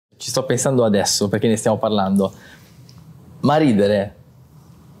ci sto pensando adesso perché ne stiamo parlando, ma ridere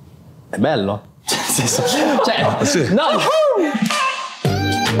è bello. Cioè, sì. no.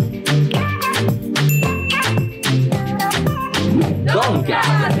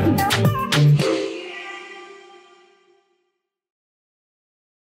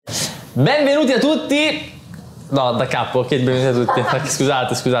 Benvenuti a tutti. No, da capo, che benvenuti a tutti.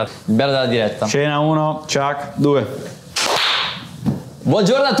 Scusate. Il bello della diretta. Scena 1, ciak, 2.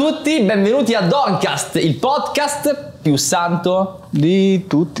 Buongiorno a tutti, benvenuti a Doncast, il podcast più santo di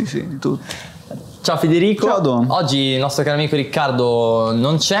tutti, sì, di tutti. Ciao Federico. Ciao Don. Oggi il nostro caro amico Riccardo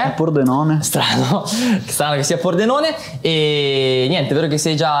non c'è. Pordenone. Strano che sia Pordenone. E niente, vero che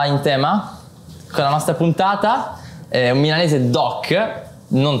sei già in tema con la nostra puntata. Un milanese doc.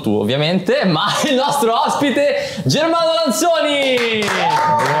 Non tu ovviamente, ma il nostro ospite Germano Lanzoni.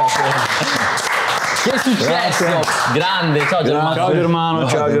 Che è successo? Grande, ciao Germano. Ciao Germano,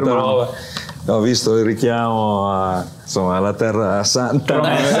 ciao Germano. Ho visto il richiamo alla terra santa.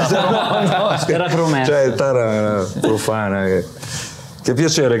 Era promessa. Cioè terra profana. Che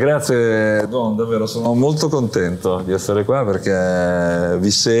piacere, grazie Don, davvero sono molto contento di essere qua perché vi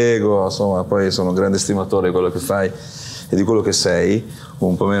seguo, insomma, poi sono un grande stimatore di quello che fai e di quello che sei,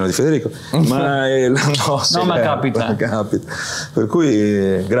 un po' meno di Federico, ma ma capita. Per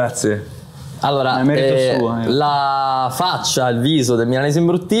cui grazie. Allora, la faccia, il viso del milanese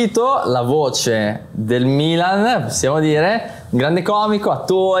imbruttito, la voce del Milan, possiamo dire, un grande comico,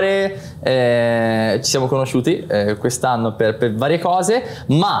 attore, ci siamo conosciuti quest'anno per varie cose,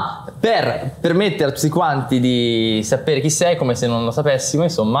 ma per permettere a tutti quanti di sapere chi sei, come se non lo sapessimo,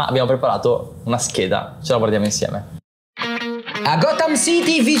 insomma, abbiamo preparato una scheda, ce la guardiamo insieme. A Gotham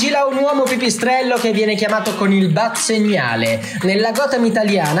City vigila un uomo pipistrello che viene chiamato con il bat segnale. Nella Gotham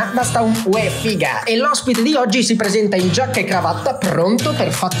italiana basta un uè figa e l'ospite di oggi si presenta in giacca e cravatta pronto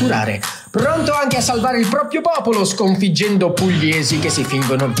per fatturare. Pronto anche a salvare il proprio popolo sconfiggendo pugliesi che si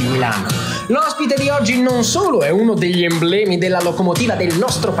fingono di Milano. L'ospite di oggi non solo è uno degli emblemi della locomotiva del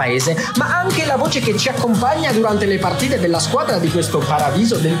nostro paese, ma anche la voce che ci accompagna durante le partite della squadra di questo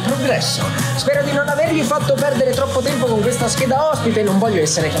paradiso del progresso. Spero di non avergli fatto perdere troppo tempo con questa scheda ospite, non voglio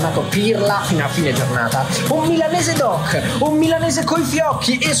essere chiamato pirla fino a fine giornata. Un milanese doc, un milanese coi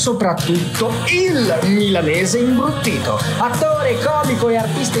fiocchi e soprattutto il milanese imbruttito. Attore, comico e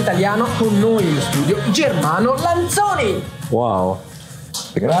artista italiano, con noi in studio Germano Lanzoni. Wow,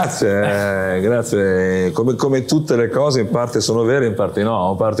 grazie. Come tutte le cose, in parte sono vere, in parte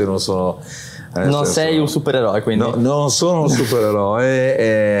no, in parte non sono. Non sei un supereroe, quindi? No, non sono un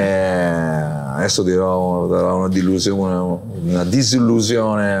supereroe adesso darò una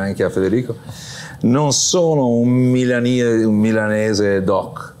disillusione anche a Federico. Non sono un milanese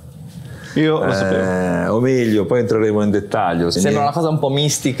doc. Io lo sapevo. O meglio, poi entreremo in dettaglio. Sembra una cosa un po'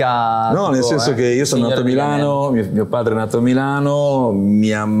 mistica. No, nel senso che io sono nato a Milano, mio padre è nato a Milano,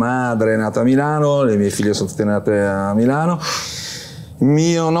 mia madre è nata a Milano, le mie figlie sono tutte nate a Milano.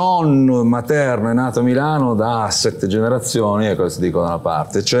 Mio nonno materno è nato a Milano da 7 generazioni, e questo dico da una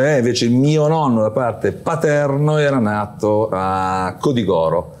parte. Cioè, invece il mio nonno da parte paterno era nato a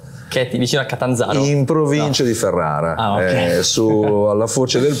Codigoro, che è vicino a Catanzaro, in provincia di Ferrara, okay. Alla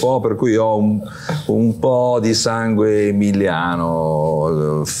foce del Po, per cui ho un po' di sangue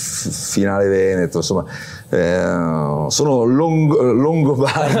emiliano, finale veneto, insomma. Sono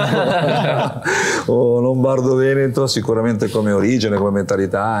longobardo o lombardo-veneto sicuramente come origine, come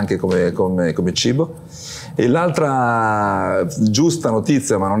mentalità, anche come cibo. E l'altra giusta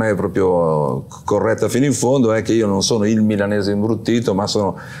notizia, ma non è proprio corretta fino in fondo, è che io non sono il milanese imbruttito, ma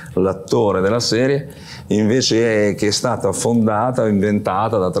sono l'attore della serie, invece che è stata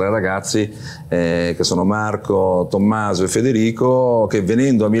inventata da 3 ragazzi che sono Marco, Tommaso e Federico, che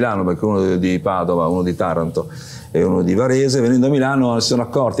venendo a Milano, perché uno di Padova, uno di Taranto e uno di Varese, venendo a Milano si sono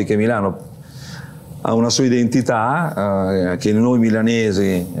accorti che Milano ha una sua identità che noi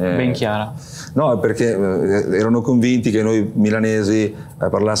milanesi ben chiara. No, perché erano convinti che noi milanesi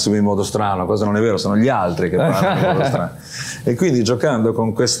parlassimo in modo strano, cosa non è vero, sono gli altri che parlano in modo strano. E quindi giocando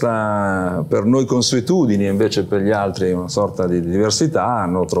con questa, per noi consuetudine, invece per gli altri una sorta di diversità,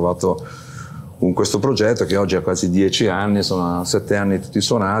 hanno trovato questo progetto che oggi ha quasi 10 anni, sono 7 anni tutti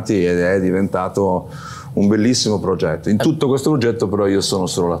suonati ed è diventato un bellissimo progetto. In tutto questo progetto però io sono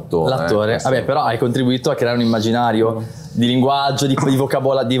solo l'attore. Vabbè, però hai contribuito a creare un immaginario di linguaggio,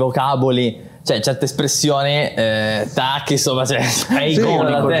 di vocaboli cioè certe espressioni, tac, insomma, cioè, è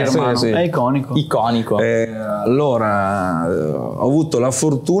iconico, Germano. Sì. È iconico. Iconico. Allora, ho avuto la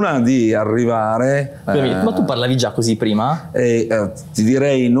fortuna di arrivare... Ma tu parlavi già così prima? Ti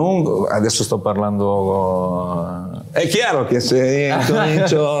direi non... Adesso sto parlando... È chiaro che se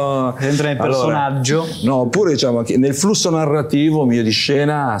comincio... Entra nel personaggio. No, oppure diciamo che nel flusso narrativo mio di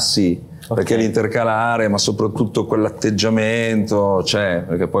scena sì. Perché l'intercalare, ma soprattutto quell'atteggiamento c'è,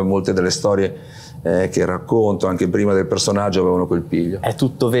 perché poi molte delle storie che racconto anche prima del personaggio avevano quel piglio. È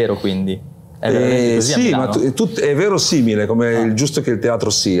tutto vero, quindi? È veramente così a sì, Milano? ma è verosimile come il giusto che il teatro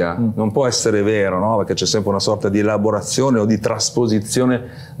sia, non può essere vero, no? Perché c'è sempre una sorta di elaborazione o di trasposizione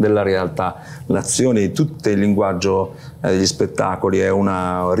della realtà. L'azione di tutto il linguaggio degli spettacoli è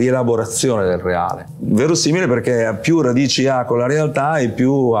una rielaborazione del reale. Verosimile perché più radici ha con la realtà e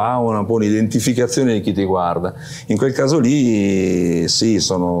più ha un po' un'identificazione di chi ti guarda. In quel caso lì sì,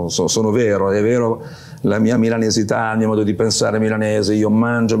 sono vero, è vero. La mia milanesità, il mio modo di pensare milanese, io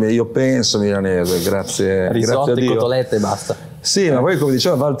penso milanese, grazie a Risotto Dio. e cotolette e basta. Sì, ma poi come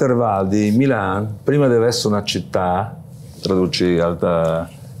diceva Walter Valdi, Milan prima deve essere una città, traduci alta...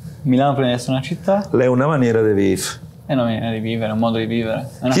 Milano prima di essere una città? È una maniera di vivere. È una maniera di vivere, è un modo di vivere,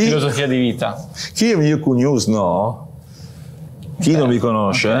 è una filosofia di vita. Chi mi conosce, no? Chi non mi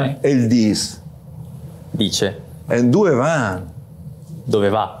conosce, è il dis. Dice. E dove va? Dove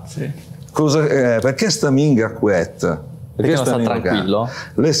va? Sì. Perché sta minga quetta? Perché non sta tranquillo?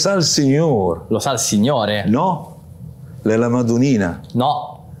 Le sa il Signor. Lo sa il Signore? No, è la Madonnina.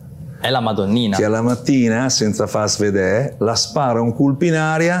 No, è la Madonnina. Che alla mattina, senza farsi vedere, la spara un colpo in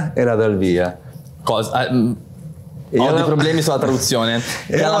aria e la dà via. Cosa? Ho dei problemi sulla traduzione.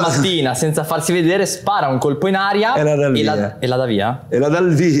 Che alla mattina, senza farsi vedere, spara un colpo in aria e la dà via. E la dà via? E la dà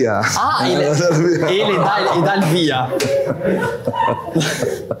via. Ah, e le dà il via.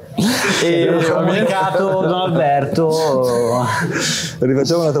 E ho comunicato Don Alberto.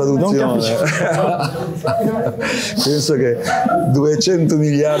 Rifacciamo la traduzione. Penso che 200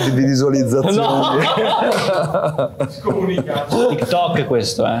 miliardi di visualizzazioni. Scomunicato. TikTok è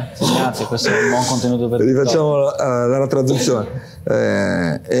questo, Segnate, questo è un buon contenuto per TikTok. Rifacciamo la traduzione.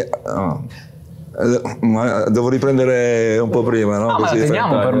 Ma devo riprendere un po' prima, no? Ma la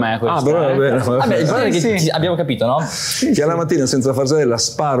teniamo per me questa. Però va bene. Vabbè, il problema è che abbiamo capito, no? Che alla mattina senza farsi vedere la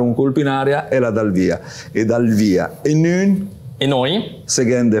spara un colpo in aria e la dà via. E dal via. E noi?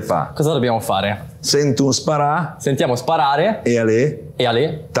 Secondo fa. Cosa dobbiamo fare? Sento un sparà. Sentiamo sparare. E a lei. E a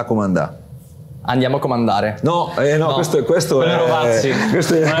lei? Ta comandà. Andiamo a comandare. No, questo è Questo è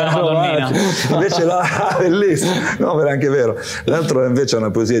la Madonnina. Invece bellissimo. No, ma è anche vero. L'altro invece è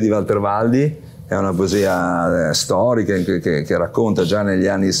una poesia di Walter Valdi. È una poesia storica che racconta già negli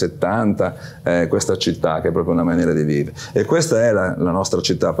anni 70 questa città, che è proprio una maniera di vivere. E questa è la nostra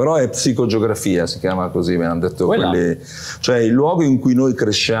città, però è psicogeografia, si chiama così, mi hanno detto quelli. Cioè il luogo in cui noi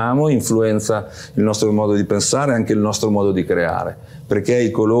cresciamo influenza il nostro modo di pensare e anche il nostro modo di creare, perché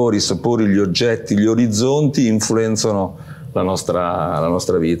i colori, i sapori, gli oggetti, gli orizzonti influenzano la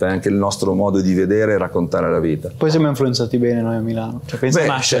nostra vita e anche il nostro modo di vedere e raccontare la vita. Poi siamo influenzati bene noi a Milano. Cioè, penso a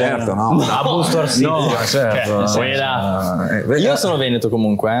nascere. Certo, no? A Busto Arsini. No, certo. Io sono veneto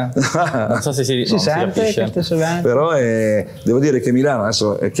comunque, non so se si sente che te sei veneto. Però devo dire che Milano,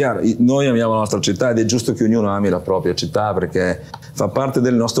 adesso è chiaro, noi amiamo la nostra città ed è giusto che ognuno ami la propria città perché fa parte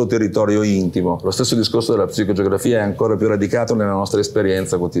del nostro territorio intimo. Lo stesso discorso della psicogeografia è ancora più radicato nella nostra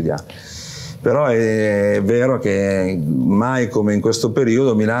esperienza quotidiana. Però è vero che mai come in questo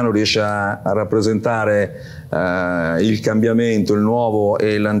periodo Milano riesce a rappresentare il cambiamento, il nuovo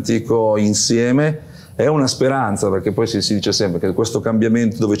e l'antico insieme. È una speranza, perché poi si dice sempre che questo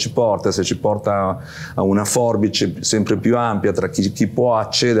cambiamento dove ci porta, se ci porta a una forbice sempre più ampia tra chi può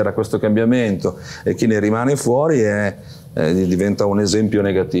accedere a questo cambiamento e chi ne rimane fuori, diventa un esempio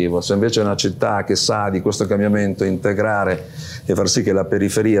negativo. Se invece è una città che sa di questo cambiamento integrare e far sì che la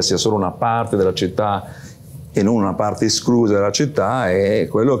periferia sia solo una parte della città e non una parte esclusa della città, è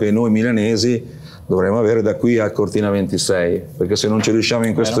quello che noi milanesi dovremmo avere da qui al Cortina 26, perché se non ci riusciamo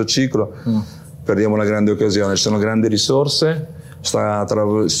in questo ciclo perdiamo una grande occasione. Ci sono grandi risorse,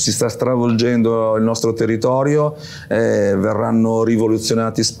 si sta stravolgendo il nostro territorio, verranno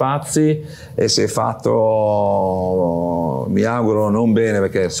rivoluzionati spazi e se fatto, mi auguro non bene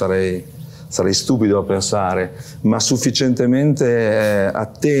perché sarei sarei stupido a pensare, ma sufficientemente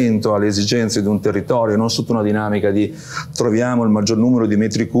attento alle esigenze di un territorio, non sotto una dinamica di troviamo il maggior numero di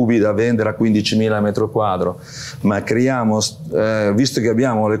metri cubi da vendere a 15.000 metri quadro, ma creiamo, visto che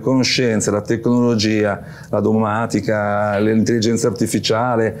abbiamo le conoscenze, la tecnologia, la domotica, l'intelligenza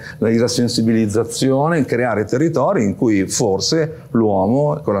artificiale, la sensibilizzazione, creare territori in cui forse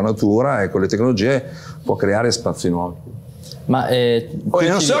l'uomo con la natura e con le tecnologie può creare spazi nuovi. Ma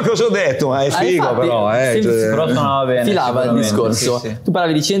non so cosa ho detto, ma è figo, infatti, però. Però suonava bene. Filava il discorso. Sì, sì. Tu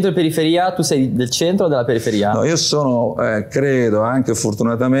parlavi di centro e periferia, tu sei del centro o della periferia? No, io sono, credo anche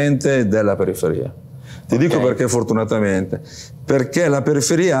fortunatamente, della periferia. Ti dico perché fortunatamente. Perché la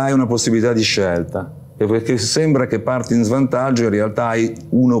periferia hai una possibilità di scelta. E perché sembra che parti in svantaggio, in realtà hai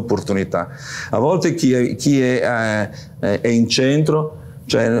un'opportunità. A volte chi è in centro,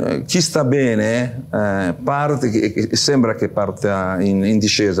 cioè chi sta bene parte, sembra che parta in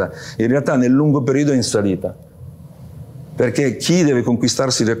discesa, in realtà nel lungo periodo è in salita, perché chi deve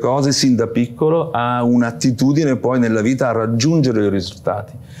conquistarsi le cose sin da piccolo ha un'attitudine poi nella vita a raggiungere i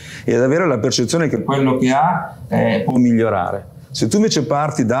risultati e ad avere la percezione che quello che ha può migliorare. Se tu invece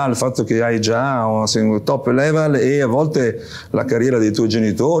parti dal fatto che hai già un top level e a volte la carriera dei tuoi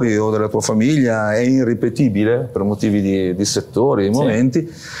genitori o della tua famiglia è irripetibile per motivi di settori, di momenti,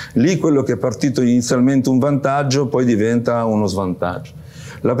 lì quello che è partito inizialmente un vantaggio poi diventa uno svantaggio.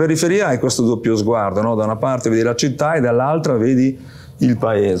 La periferia è questo doppio sguardo, no? Da una parte vedi la città e dall'altra vedi il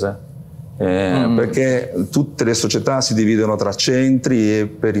paese, perché tutte le società si dividono tra centri e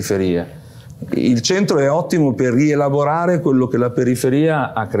periferie. Il centro è ottimo per rielaborare quello che la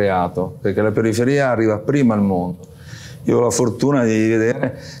periferia ha creato, perché la periferia arriva prima al mondo. Io ho la fortuna di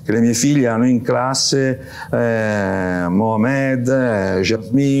vedere che le mie figlie hanno in classe Mohamed,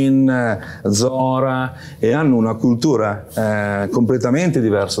 Jasmine, Zora e hanno una cultura completamente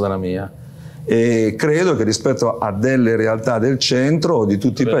diversa dalla mia. E credo che rispetto a delle realtà del centro o di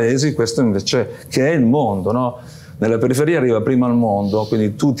tutti i paesi, questo invece che è il mondo, no? Nella periferia arriva prima al mondo,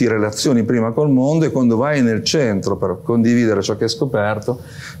 quindi tu ti relazioni prima col mondo e quando vai nel centro per condividere ciò che hai scoperto,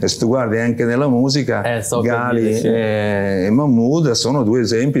 e se tu guardi anche nella musica, Gali e Mahmood sono due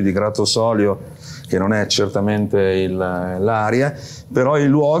esempi di Gratosolio, che non è certamente l'aria, però i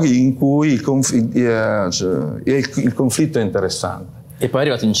luoghi in cui il conflitto è interessante. E poi è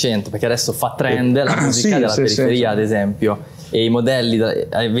arrivato in centro, perché adesso fa trend la musica della periferia, ad esempio, e i modelli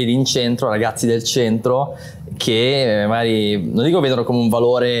vedi in centro, ragazzi del centro, che magari, non dico vedono come un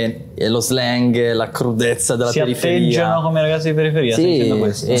valore lo slang, la crudezza della periferia. Si atteggiano come ragazzi di periferia, stai dicendo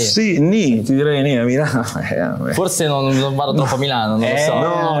questo? Sì, ti direi a Milano. Forse non vado troppo a Milano, non lo so.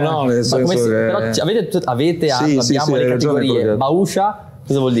 No, nel senso che... Però abbiamo le categorie. Bauscia,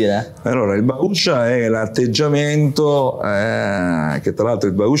 cosa vuol dire? Allora, il Bauscia è l'atteggiamento, che tra l'altro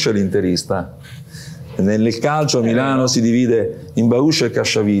il Bauscia è l'interista. Nel calcio a Milano si divide in Bauscia e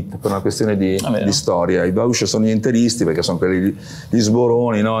Casciavit per una questione di storia. I Bauscia sono gli interisti perché sono quelli gli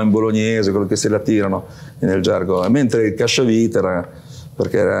sboroni, no? In bolognese, quello che se la tirano nel gergo, mentre il Casciavit era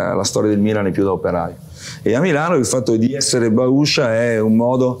perché era la storia del Milan è più da operaio. E a Milano il fatto di essere Bauscia è un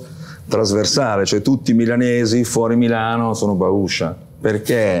modo trasversale, cioè tutti i milanesi fuori Milano sono Bauscia,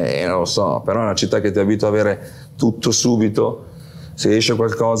 perché non lo so, però è una città che ti abitua a avere tutto subito. Se esce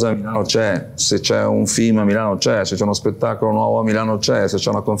qualcosa a Milano c'è, se c'è un film a Milano c'è, se c'è uno spettacolo nuovo a Milano c'è, se c'è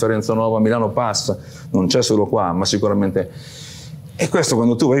una conferenza nuova a Milano passa, non c'è solo qua, ma sicuramente. E questo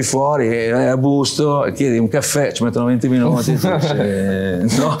quando tu vai fuori a Busto e chiedi un caffè, ci mettono 20 minuti, no?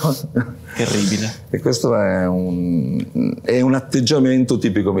 Terribile. E questo è un atteggiamento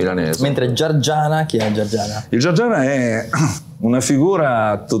tipico milanese. Mentre Giargiana, chi è Giargiana? Il Giargiana è una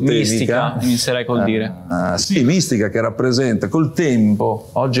figura totemica. Mistica, inizierei col dire. Sì, mistica, che rappresenta col tempo,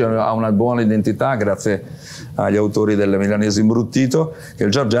 oggi ha una buona identità grazie agli autori del Milanese Imbruttito, che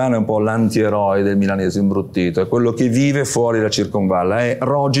il Giargiana è un po' l'antieroe del Milanese Imbruttito, è quello che vive fuori la circonvalla, è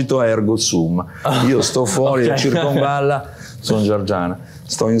rogito ergo sum. Io sto fuori la circonvalla, sono Giargiana,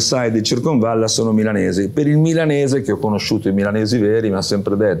 sto inside di circonvalla, sono milanese. Per il milanese, che ho conosciuto i milanesi veri, mi ha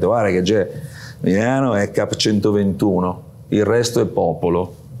sempre detto guarda che Milano è Cap 121, il resto è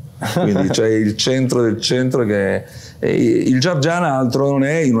popolo, quindi c'è il centro del centro che il Giargiana altro non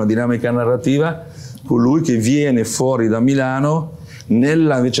è, in una dinamica narrativa, colui che viene fuori da Milano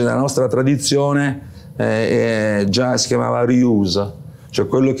invece della nostra tradizione già si chiamava riusa, cioè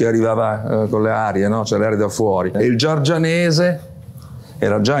quello che arrivava con le arie, no? Cioè le arie da fuori. E il giargianese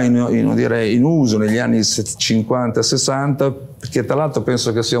era già in uso negli anni 50-60, perché tra l'altro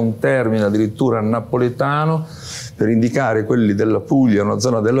penso che sia un termine addirittura napoletano per indicare quelli della Puglia, una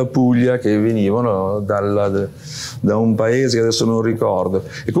zona della Puglia che venivano da un paese che adesso non ricordo,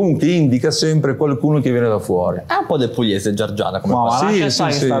 e comunque indica sempre qualcuno che viene da fuori. È un po' del pugliese, Giargiana come No, fa. sì,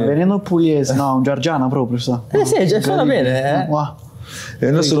 sta venendo pugliese, no, un Giargiana proprio sta. Sì, suona bene, Wow. E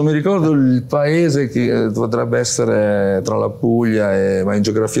adesso non mi ricordo il paese che potrebbe essere tra la Puglia ma in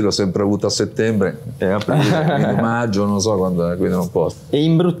geografia l'ho sempre avuto a settembre e aprile, quindi maggio, non so quando è, quindi non posso. E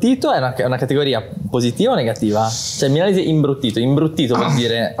imbruttito è una categoria positiva o negativa? Cioè milanese imbruttito vuol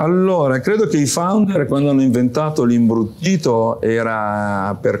dire... Allora, credo che i founder, quando hanno inventato l'imbruttito,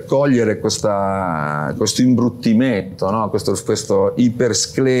 era per cogliere questo imbruttimento, no? questo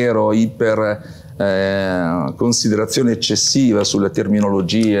ipersclero, considerazione eccessiva sulle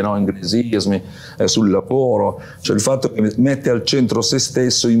terminologie, no? Inglesismi, sul lavoro, cioè il fatto che mette al centro se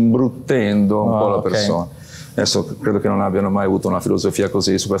stesso imbruttendo un po' la persona. Adesso credo che non abbiano mai avuto una filosofia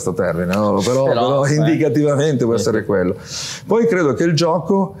così su questo termine, no? però indicativamente può essere quello. Poi credo che il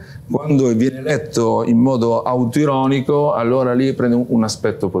gioco, quando viene letto in modo autoironico, allora lì prende un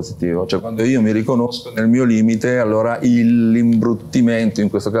aspetto positivo, cioè quando io mi riconosco nel mio limite, allora l'imbruttimento, in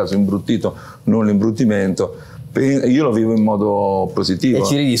questo caso imbruttito, non l'imbruttimento, io lo vivo in modo positivo. E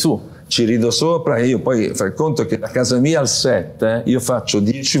ci ridi su. Ci rido sopra, e io poi fai conto che da casa mia al set io faccio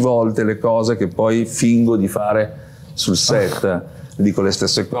 10 volte le cose che poi fingo di fare sul set, dico le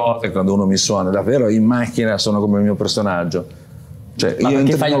stesse cose quando uno mi suona, davvero in macchina sono come il mio personaggio. Cioè, Ma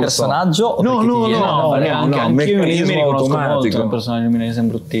perché fai il personaggio? No, anche io mi riconosco molto automatico. un personaggio milanese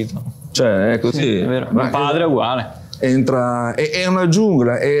imbruttito. Cioè è così. Sì, è vero. Mio padre è uguale. Entra, è una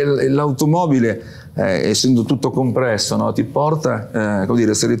giungla, e l'automobile, essendo tutto compresso, no? Ti porta, come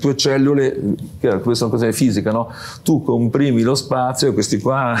dire, se le tue cellule, questa è una cosa di fisica, no? Tu comprimi lo spazio e questi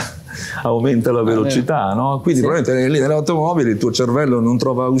qua aumenta la velocità, no? Quindi probabilmente lì nell'automobile il tuo cervello non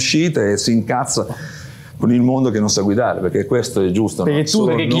trova uscita e si incazza con il mondo che non sa guidare, perché questo è giusto.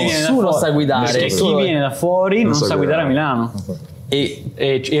 Perché nessuno sa guidare. Perché chi viene da fuori non sa guidare a Milano. E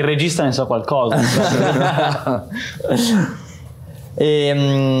il regista ne sa qualcosa.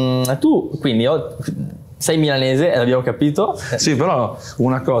 Tu quindi sei milanese, l'abbiamo capito. Sì, però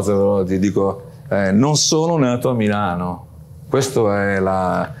una cosa però ti dico, non sono nato a Milano, questo è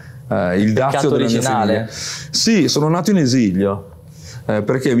il dazio della mia famiglia. Sì, sono nato in esilio.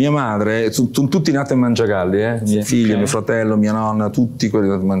 Perché mia madre, tutti nati a Mangiagalli, mia figlia, mio fratello, mia nonna, tutti quelli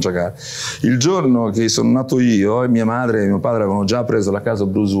nati a Mangiagalli. Il giorno che sono nato io, mia madre e mio padre avevano già preso la casa a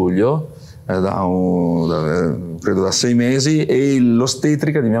Brusuglio, credo da 6 mesi, e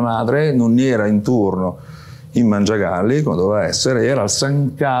l'ostetrica di mia madre non era in turno in Mangiagalli, come doveva essere, era al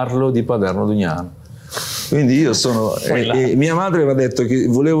San Carlo di Paderno Dugnano. Quindi io sono, e mia madre aveva detto che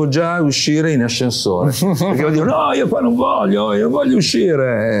volevo già uscire in ascensore, perché io dico no, io qua non voglio, io voglio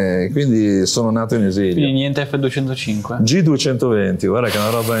uscire, quindi sono nato in esilio. Quindi niente F205? G220, guarda che è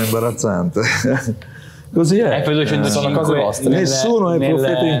una roba imbarazzante. Così è. F205 sono cose vostre. Nessuno è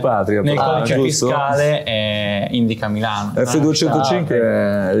profeta in patria. Nel codice giusto? fiscale indica Milano.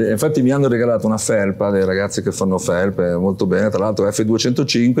 F205, infatti mi hanno regalato una felpa, dei ragazzi che fanno felpe molto bene, tra l'altro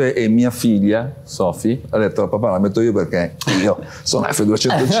F205, e mia figlia Sofì ha detto papà la metto io perché io sono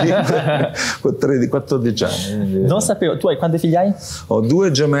F205 con 14 anni. Quindi... Non sapevo, tu hai quante figlie hai? Ho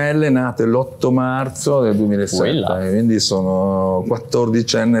 2 gemelle nate l'8 marzo del 2007, quindi sono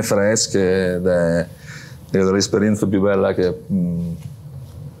 14enne fresche ed è l'esperienza più bella che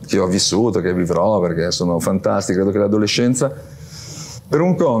ho vissuto, che vivrò, perché sono fantastiche. Credo che l'adolescenza, per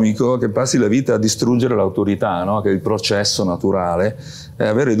un comico che passi la vita a distruggere l'autorità, no? Che è il processo naturale,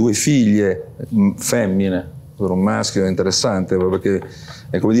 avere 2 figlie femmine per un maschio è interessante, perché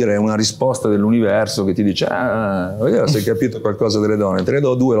è come dire, è una risposta dell'universo che ti dice sei capito qualcosa delle donne, te ne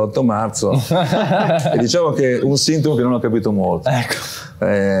do 2 l'8 marzo e diciamo che è un sintomo che non ho capito molto.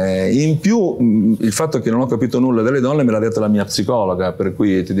 In più il fatto che non ho capito nulla delle donne me l'ha detto la mia psicologa, per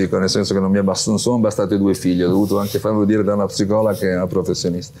cui ti dico, nel senso che non sono bastate 2 figlie, ho dovuto anche farlo dire da una psicologa che è una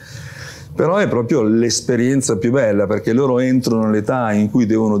professionista. Però è proprio l'esperienza più bella, perché loro entrano nell'età in cui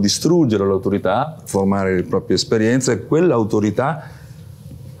devono distruggere l'autorità, formare le proprie esperienze, e quell'autorità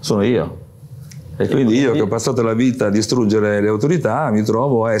sono io. E quindi io, che ho passato la vita a distruggere le autorità, mi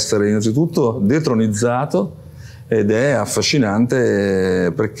trovo a essere innanzitutto detronizzato, ed è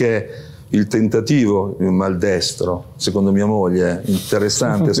affascinante perché il tentativo maldestro, secondo mia moglie,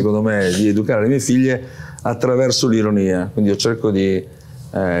 interessante secondo me, di educare le mie figlie attraverso l'ironia. Quindi io cerco di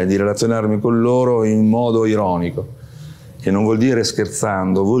relazionarmi con loro in modo ironico. E non vuol dire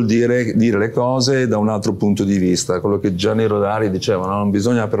scherzando, vuol dire le cose da un altro punto di vista, quello che Gianni Rodari diceva, no? Non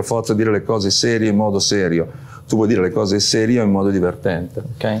bisogna per forza dire le cose serie in modo serio, tu puoi dire le cose serie in modo divertente.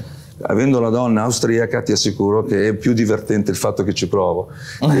 Ok. Avendo la donna austriaca ti assicuro che è più divertente il fatto che ci provo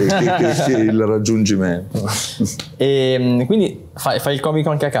che il raggiungimento. E quindi fai il comico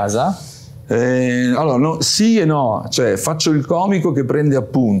anche a casa? Allora, no, sì e no, cioè faccio il comico che prende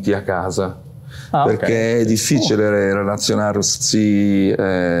appunti a casa. Perché è difficile relazionarsi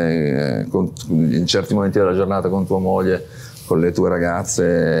in certi momenti della giornata con tua moglie, con le tue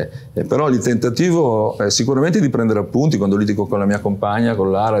ragazze, però il tentativo è sicuramente di prendere appunti. Quando litigo con la mia compagna,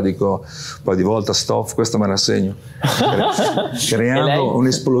 con Lara, dico poi di volta stop, questa me la segno, creando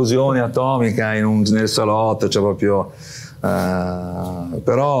un'esplosione atomica nel salotto, cioè proprio...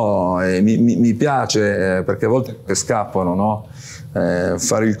 però mi piace perché a volte scappano, no?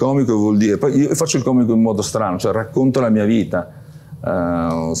 Fare il comico vuol dire, poi io faccio il comico in modo strano, cioè racconto la mia vita.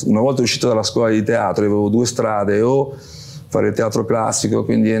 Una volta uscito dalla scuola di teatro avevo due strade: o fare il teatro classico,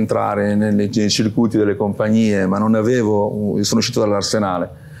 quindi entrare nei circuiti delle compagnie, ma non avevo, io sono uscito dall'Arsenale,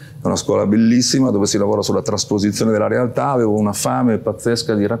 è una scuola bellissima dove si lavora sulla trasposizione della realtà, avevo una fame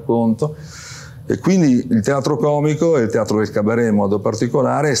pazzesca di racconto. E quindi il teatro comico e il teatro del cabaret in modo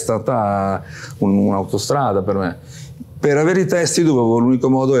particolare è stata un'autostrada per me. Per avere i testi l'unico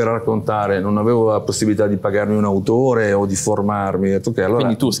modo era raccontare, non avevo la possibilità di pagarmi un autore o di formarmi. Allora,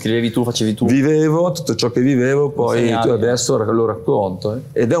 quindi tu scrivevi tu, facevi tu? Vivevo tutto ciò che vivevo, poi adesso lo racconto.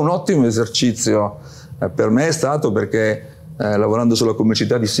 Ed è un ottimo esercizio per me, è stato, perché lavorando sulla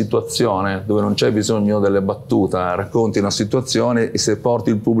comicità di situazione, dove non c'è bisogno delle battute, racconti una situazione e se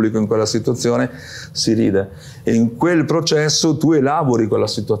porti il pubblico in quella situazione si ride. E in quel processo tu elabori quella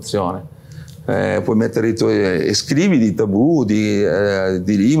situazione. Puoi mettere e scrivi di tabù, di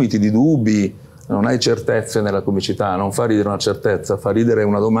limiti, di dubbi. Non hai certezze nella comicità, non fa ridere una certezza, fa ridere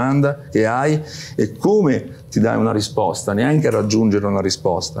una domanda che hai e come ti dai una risposta, neanche a raggiungere una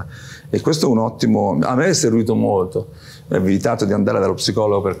risposta. E questo è un ottimo, a me è servito molto. Ho evitato di andare dallo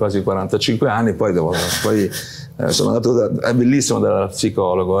psicologo per quasi 45 anni, poi sono andato è bellissimo andare dallo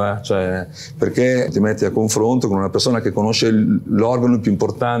psicologo, cioè, perché ti metti a confronto con una persona che conosce l'organo più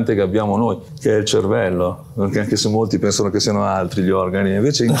importante che abbiamo noi, che è il cervello, anche se molti pensano che siano altri gli organi,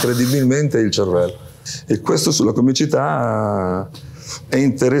 invece incredibilmente è il cervello. E questo sulla comicità è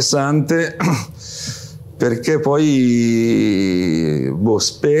interessante perché poi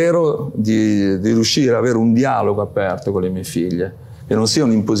spero di riuscire ad avere un dialogo aperto con le mie figlie, che non sia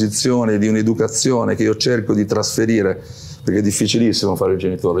un'imposizione di un'educazione che io cerco di trasferire, perché è difficilissimo fare il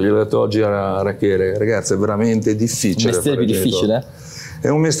genitore. Gliel'ho detto oggi a Rachele, ragazzi, è veramente difficile. Un mestiere più difficile? È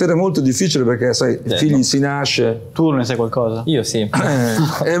un mestiere molto difficile perché, sai, figli si nasce... Tu ne sai qualcosa? Io sì.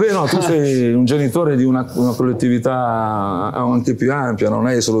 No, tu sei un genitore di una collettività anche più ampia, non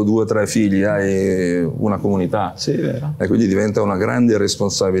hai solo 2 o 3 figli, hai una comunità. Sì, è vero. E quindi diventa una grande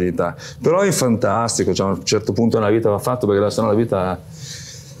responsabilità. Però è fantastico, cioè, a un certo punto nella vita va fatto, perché sennò la vita...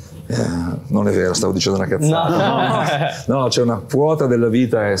 non è vero, stavo dicendo una cazzata. No, c'è una quota della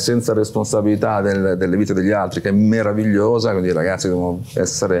vita senza responsabilità delle vite degli altri che è meravigliosa, quindi i ragazzi devono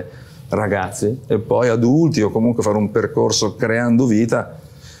essere ragazzi e poi adulti o comunque fare un percorso creando vita.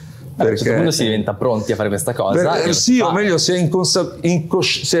 A un certo punto si diventa pronti a fare questa cosa. Sì, o meglio, si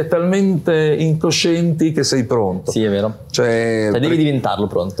è talmente incoscienti che sei pronto. Sì, è vero. Cioè devi diventarlo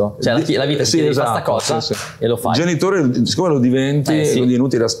pronto. Cioè la vita ti chiede questa cosa e lo fai. Genitore, siccome lo diventi, quindi è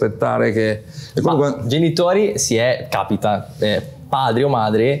inutile aspettare che... Genitori capita, padri o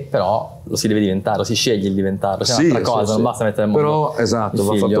madri, però lo si deve diventare, lo si sceglie di diventarlo. C'è un'altra cosa, non basta mettere in mondo. Però, esatto,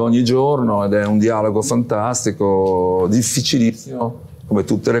 va fatto ogni giorno ed è un dialogo fantastico, difficilissimo. Come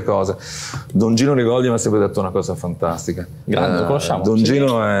tutte le cose. Don Gino Rigoldi mi ha sempre detto una cosa fantastica. Grande, lo conosciamo. Don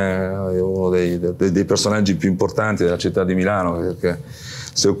Gino è uno dei personaggi più importanti della città di Milano, perché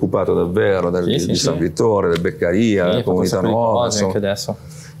si è occupato davvero di San Vittore, del Beccaria, della comunità nuova. Anche adesso.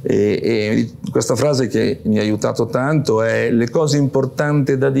 E questa frase che mi ha aiutato tanto è: le cose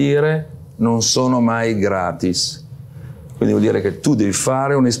importanti da dire non sono mai gratis. Quindi vuol dire che tu devi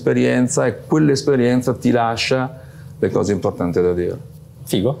fare un'esperienza e quell'esperienza ti lascia le cose importanti da dire.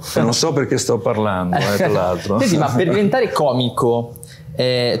 Figo. E non so perché sto parlando, tra l'altro. Senti, ma per diventare comico,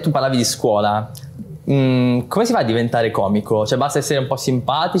 tu parlavi di scuola, come si fa a diventare comico? Cioè basta essere un po'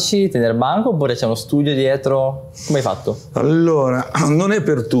 simpatici, tenere banco, oppure c'è uno studio dietro? Come hai fatto? Allora, non è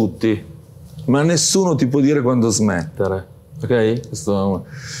per tutti, ma nessuno ti può dire quando smettere, ok?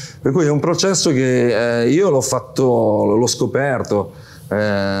 Per cui è un processo che io l'ho scoperto,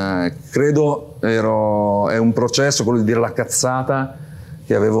 credo è un processo, quello di dire la cazzata,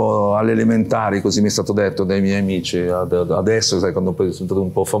 che avevo alle elementari, così mi è stato detto dai miei amici. Adesso, sai, quando poi sono diventato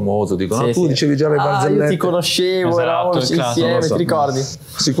un po' famoso, dicono: tu dicevi già le barzellette. Io ti conoscevo, eravamo insieme, ti ricordi?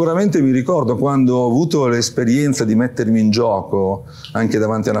 Sicuramente mi ricordo quando ho avuto l'esperienza di mettermi in gioco anche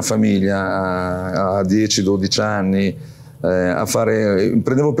davanti a una famiglia a 10-12 anni,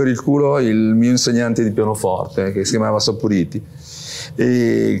 prendevo per il culo il mio insegnante di pianoforte che si chiamava Saporiti,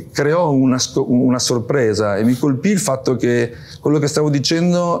 e creò una sorpresa, e mi colpì il fatto che quello che stavo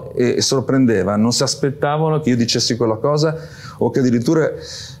dicendo sorprendeva, non si aspettavano che io dicessi quella cosa, o che addirittura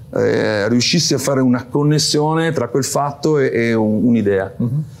riuscissi a fare una connessione tra quel fatto e un'idea.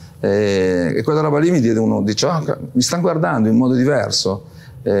 E quella roba lì mi diede mi stanno guardando in modo diverso.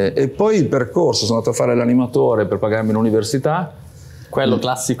 E poi il percorso, sono andato a fare l'animatore per pagarmi l'università. Quello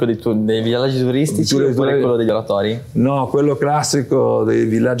classico dei villaggi turistici oppure quello degli oratori? No, quello classico dei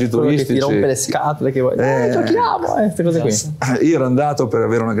villaggi turistici. Che ti rompe le scatole, che vuoi, giochiamo, queste cose qui. Io ero andato per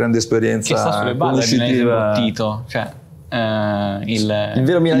avere una grande esperienza. Che sta sulle balle di imbottito, cioè il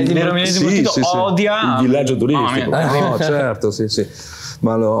vero milanese imbottito odia il villaggio turistico. No, certo, sì.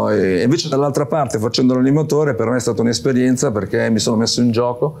 Ma invece dall'altra parte, facendo l'animatore, per me è stata un'esperienza, perché mi sono messo in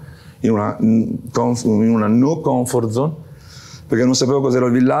gioco in una no comfort zone, perché non sapevo cos'era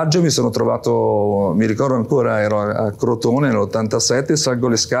il villaggio. Mi sono trovato, mi ricordo ancora, ero a Crotone nell'87, salgo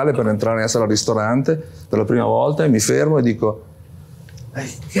le scale per entrare al ristorante per la prima volta e mi fermo e dico: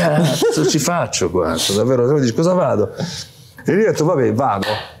 cazzo ci faccio qua? Davvero, dici, cosa vado? E lì ho detto: vabbè, vado.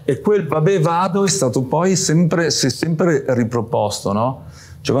 E quel vabbè vado è stato poi si è sempre riproposto, no?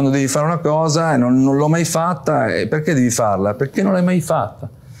 Cioè, quando devi fare una cosa e non l'ho mai fatta, perché devi farla? Perché non l'hai mai fatta.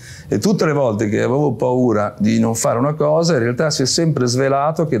 E tutte le volte che avevo paura di non fare una cosa, in realtà si è sempre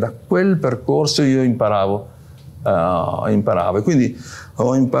svelato che da quel percorso io imparavo. E quindi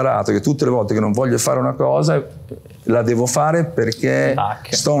ho imparato che tutte le volte che non voglio fare una cosa, la devo fare perché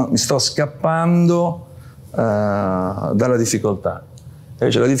mi sto scappando dalla difficoltà.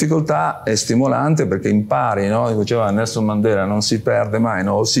 Invece la difficoltà è stimolante, perché impari, no? Diceva Nelson Mandela: non si perde mai,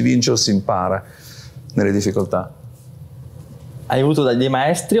 no? O si vince o si impara nelle difficoltà. Hai avuto dei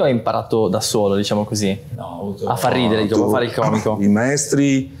maestri o hai imparato da solo, diciamo così? No, a far ridere, a fare il comico? I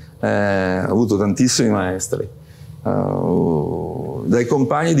maestri, ho avuto tantissimi maestri, dai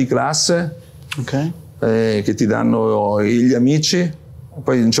compagni di classe, che ti danno gli amici.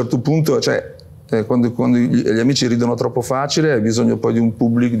 Poi a un certo punto, cioè, quando gli amici ridono troppo facile, hai bisogno poi di un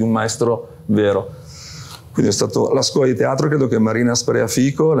pubblico, di un maestro vero. Quindi è stato la scuola di teatro, credo che Marina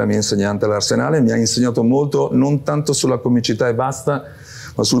Spreafico, la mia insegnante all'Arsenale, mi ha insegnato molto, non tanto sulla comicità e basta,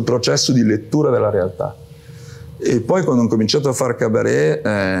 ma sul processo di lettura della realtà. E poi quando ho cominciato a fare cabaret,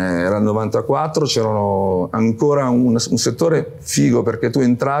 era il 94, c'erano ancora un settore figo, perché tu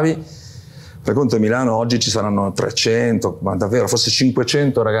entravi, per conto a Milano oggi ci saranno 300, ma davvero forse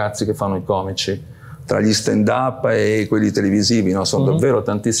 500 ragazzi che fanno i comici, tra gli stand-up e quelli televisivi, no? Sono davvero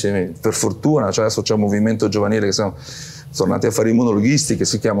tantissimi, per fortuna. Cioè adesso c'è un movimento giovanile che siamo tornati a fare i monologhisti, che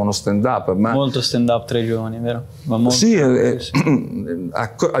si chiamano stand-up. Ma molto stand-up tra i giovani, vero? Ma molto, sì, al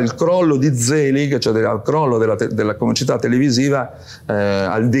crollo di Zelig, cioè al crollo della comicità televisiva,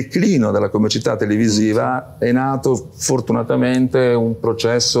 al declino della comicità televisiva, è nato fortunatamente un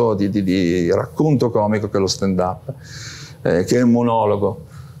processo di racconto comico, che è lo stand-up, che è un monologo.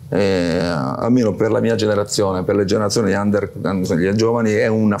 Almeno per la mia generazione, per le generazioni gli giovani, è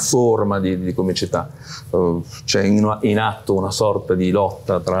una forma di comicità. C'è in atto una sorta di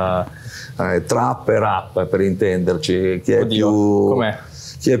lotta tra trap e rap, per intenderci. Chi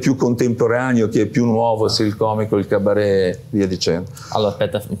è più contemporaneo, chi è più nuovo, se il comico, il cabaret, via dicendo. Allora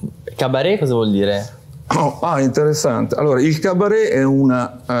aspetta, cabaret cosa vuol dire? Interessante. Allora, il cabaret è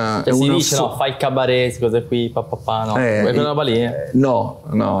una... si dice, no, fai il cabaret, cose qui, papà, no? Quella roba lì?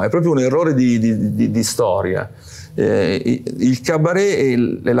 No, è proprio un errore di storia. Il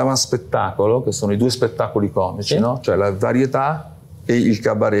cabaret è l'avanspettacolo, che sono i due spettacoli comici, no? Cioè la varietà e il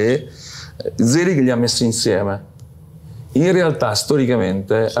cabaret. Zelig li ha messi insieme. In realtà,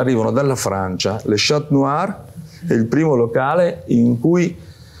 storicamente, arrivano dalla Francia. Le Chat Noir è il primo locale in cui,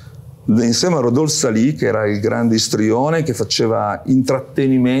 insieme a Rodolphe Saly, che era il grande istrione che faceva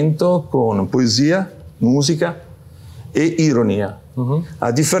intrattenimento con poesia, musica e ironia,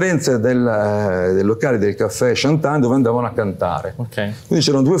 a differenza del locale del caffè Chantin, dove andavano a cantare. Quindi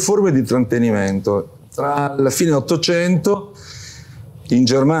c'erano due forme di intrattenimento. Tra la fine 800 In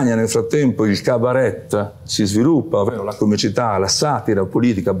Germania nel frattempo il cabaret si sviluppa, ovvero la comicità, la satira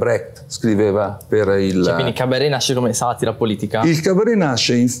politica. Brecht scriveva per il... Cioè, quindi il cabaret nasce come satira politica? Il cabaret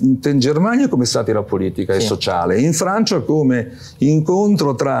nasce in Germania come satira politica e sociale, in Francia come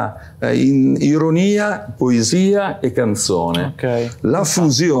incontro tra ironia, poesia e canzone. La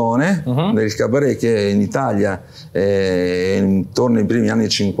fusione del cabaret, che in Italia è intorno ai primi anni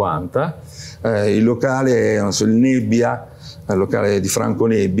 50, il locale, non so, il Nebbia, il locale di Franco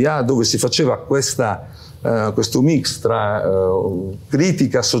Nebbia, dove si faceva questo mix tra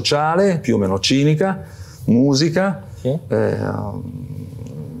critica sociale, più o meno cinica, musica.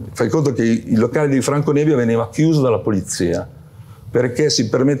 Fai conto che il locale di Franco Nebbia veniva chiuso dalla polizia perché si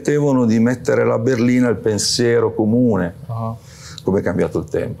permettevano di mettere la berlina al pensiero comune. Come è cambiato il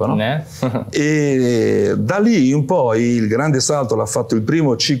tempo, no? E da lì in poi il grande salto l'ha fatto il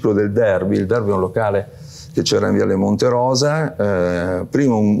primo ciclo del Derby. Il Derby è un locale che c'era in Viale Monterosa,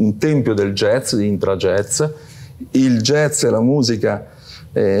 prima un tempio del jazz, di intra-jazz. Il jazz è la musica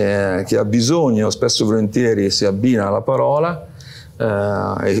che ha bisogno, spesso e volentieri si abbina alla parola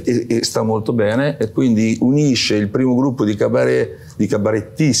e sta molto bene, e quindi unisce il primo gruppo di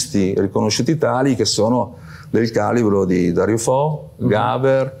cabarettisti riconosciuti tali, che sono del calibro di Dario Fo,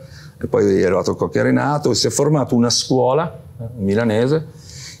 Gaber, e poi è arrivato Cocchi Renato, e si è formata una scuola milanese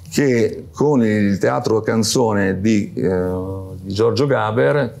che con il teatro canzone di Giorgio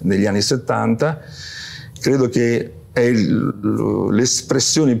Gaber negli anni 70 credo che è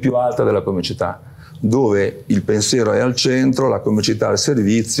l'espressione più alta della comicità, dove il pensiero è al centro, la comicità al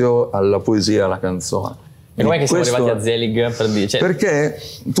servizio, alla poesia, alla canzone. E com'è che siamo arrivati a Zelig? Perché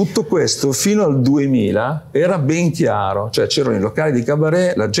tutto questo fino al 2000 era ben chiaro, cioè c'erano i locali di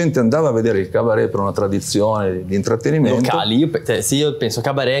cabaret, la gente andava a vedere il cabaret per una tradizione di intrattenimento. Locali, se io penso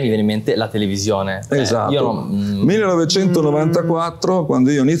cabaret mi viene in mente la televisione. Esatto. 1994,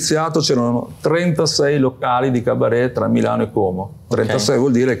 quando io ho iniziato, c'erano 36 locali di cabaret tra Milano e Como. 36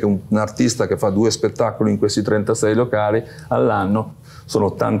 vuol dire che un artista che fa 2 spettacoli in questi 36 locali all'anno, sono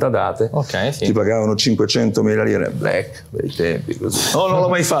 80 date, ti pagavano 500.000 lire, black, bei tempi così. Oh, non l'ho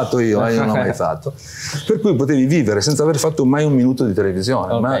mai fatto io non l'ho mai fatto. Per cui potevi vivere senza aver fatto mai un minuto di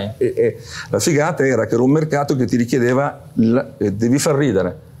televisione. Ma, la figata era che era un mercato che ti richiedeva, devi far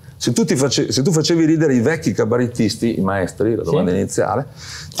ridere. Se tu facevi ridere i vecchi cabarettisti, i maestri, la domanda iniziale,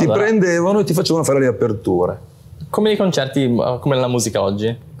 ti prendevano e ti facevano fare le aperture. Come nei concerti, come nella musica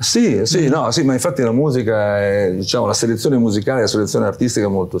oggi? Sì, ma infatti la musica è, diciamo, la selezione musicale e la selezione artistica è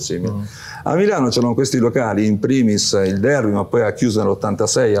molto simile. A Milano c'erano questi locali, in primis il Derby, ma poi ha chiuso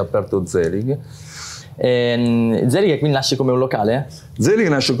nell'86 e ha aperto Zelig. Zelig quindi nasce come un locale? Zelig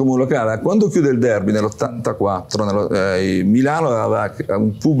nasce come un locale. Quando chiude il Derby nell'84, Milano aveva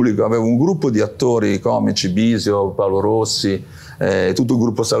un pubblico, aveva un gruppo di attori comici, Bisio, Paolo Rossi, tutto il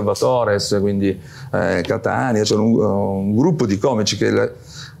gruppo Salvatores, quindi Catania, c'era un gruppo di comici che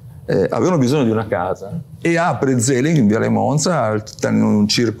avevano bisogno di una casa, e apre Zelig in Viale Monza, in un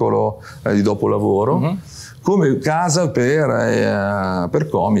circolo di dopolavoro, come casa per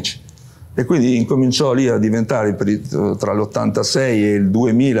comici. E quindi incominciò lì a diventare, tra l'86 e il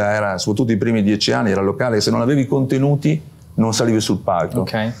 2000, era soprattutto i primi 10 anni, era locale che se non avevi contenuti non salivi sul palco.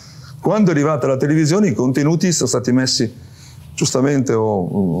 Quando è arrivata la televisione i contenuti sono stati messi giustamente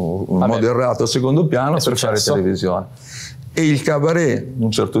o in modo errato al secondo piano per fare televisione. E il cabaret di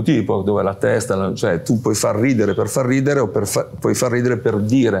un certo tipo, dove la testa, cioè tu puoi far ridere per far ridere o puoi far ridere per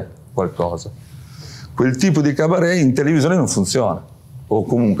dire qualcosa. Quel tipo di cabaret in televisione non funziona, o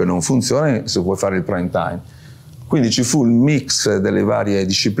comunque non funziona se vuoi fare il prime time. Quindi ci fu il mix delle varie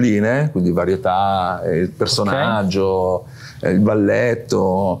discipline, quindi varietà, il personaggio, il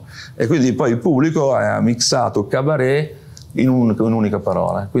balletto, e quindi poi il pubblico ha mixato cabaret in un'unica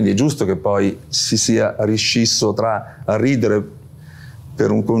parola. Quindi è giusto che poi si sia riscisso tra a ridere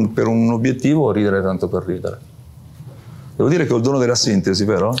per un obiettivo o ridere tanto per ridere. Devo dire che ho il dono della sintesi,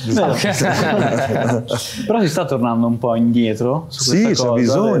 vero? Però si sta tornando un po' indietro su questa cosa, c'è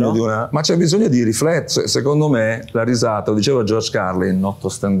bisogno ma c'è bisogno di riflettere. Secondo me la risata, lo diceva George Carlin, noto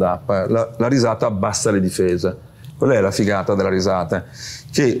stand-up, la risata abbassa le difese. Qual è la figata della risata?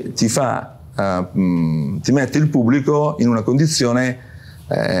 Che ti mette il pubblico in una condizione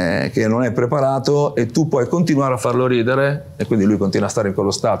che non è preparato, e tu puoi continuare a farlo ridere, e quindi lui continua a stare in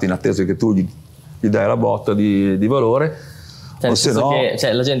quello stato in attesa che tu gli dai la botta di valore. Nel senso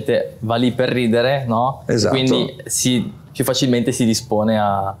che la gente va lì per ridere, no? Esatto. Quindi più facilmente si dispone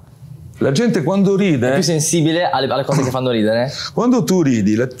a... La gente quando ride... È più sensibile alle cose che fanno ridere? Quando tu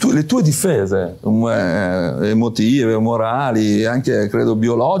ridi, le tue difese emotive, morali, anche credo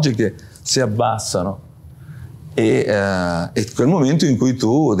biologiche, si abbassano. e quel momento in cui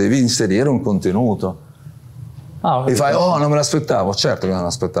tu devi inserire un contenuto. E fai, oh, non me l'aspettavo. Certo che non me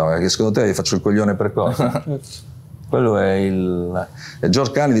l'aspettavo, perché secondo te faccio il coglione precoce. Quello è e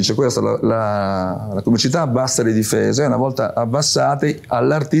George Carlin dice questo: la comicità abbassa le difese, e una volta abbassate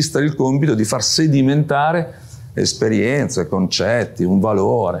all'artista il compito di far sedimentare esperienze, concetti, un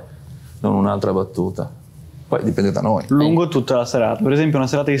valore, non un'altra battuta. Poi dipende da noi. Lungo tutta la serata. Per esempio una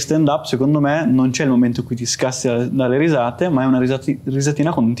serata di stand-up, secondo me, non c'è il momento in cui ti scassi dalle risate, ma è una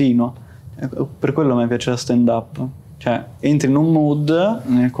risatina continua. Per quello a me piace la stand-up. Cioè, entri in un mood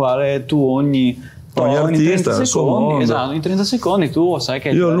nel quale tu ogni artista 30 secondi, esatto, in 30 secondi tu sai che...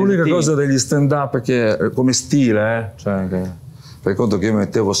 Io l'unica cosa degli stand-up che come stile, cioè che fai conto che io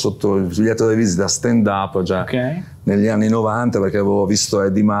mettevo sotto il biglietto da visita stand-up già negli anni 90, perché avevo visto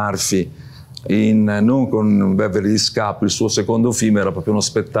Eddie Murphy non con Beverly Hills Cop, il suo secondo film era proprio uno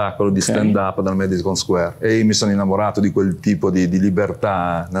spettacolo di stand-up dal Madison Square, e mi sono innamorato di quel tipo di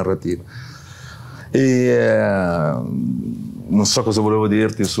libertà narrativa. Non so cosa volevo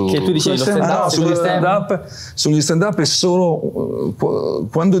dirti su... Che tu dicevi sugli stand-up è solo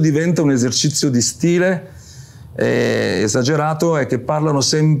quando diventa un esercizio di stile esagerato, è che parlano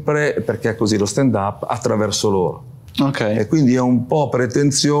sempre, perché è così lo stand-up, attraverso loro. E quindi è un po'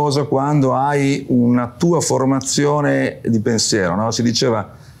 pretenzioso quando hai una tua formazione di pensiero, no? Si diceva,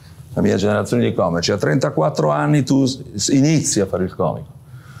 la mia generazione di comici, a 34 anni tu inizi a fare il comico,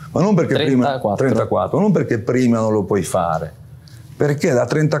 ma non perché 34, non perché prima non lo puoi fare, perché da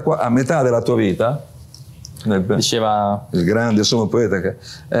 34 a metà della tua vita, diceva il grande sommo poeta,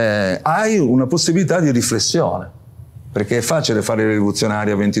 hai una possibilità di riflessione. Perché è facile fare i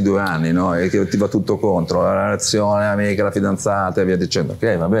rivoluzionari a 22 anni, no? E che ti va tutto contro, la relazione, l'amica, la fidanzata e via dicendo.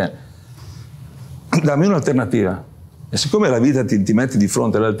 Ok, va bene. Dammi un'alternativa. E siccome la vita ti metti di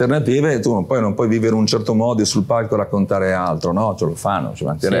fronte alle alternative, tu non puoi vivere in un certo modo e sul palco raccontare altro, no? Ce lo fanno, ci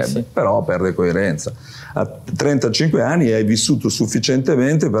mancherebbe. Sì. Però perde coerenza. A 35 anni hai vissuto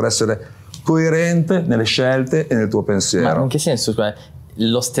sufficientemente per essere coerente nelle scelte e nel tuo pensiero. Ma in che senso? Cioè,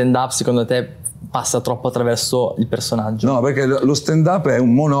 lo stand-up secondo te passa troppo attraverso il personaggio? No, perché lo stand-up è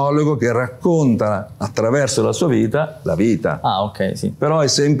un monologo che racconta attraverso la sua vita la vita. Ah, ok, sì. Però è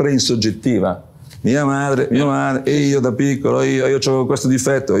sempre in soggettiva. Mia madre, e io da piccolo, io avevo questo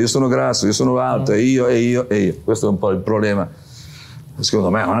difetto, io sono grasso, io sono alto, e io. Questo è un po' il problema. Secondo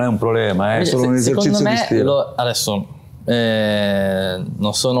me non è un problema, è solo un esercizio di stile. Adesso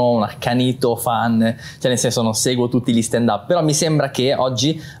non sono un accanito fan, cioè nel senso non seguo tutti gli stand up, però mi sembra che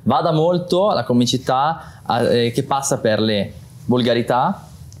oggi vada molto la comicità che passa per le volgarità,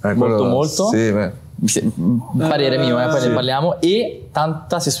 molto sì, parere mio, poi ne parliamo, e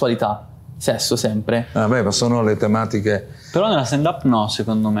tanta sessualità, sesso sempre. Ma sono le tematiche. Però nella stand up no,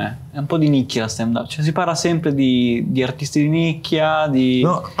 secondo me è un po' di nicchia la stand up, cioè si parla sempre di artisti di nicchia, di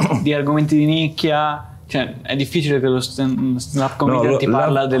argomenti di nicchia. Cioè, è difficile che lo stand-up comedian ti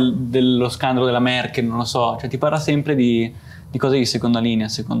parla dello scandalo della Merkel, non lo so, cioè ti parla sempre di cose di seconda linea,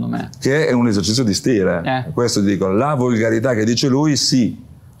 secondo me. Che è un esercizio di stile. Questo dico, la volgarità che dice lui, sì,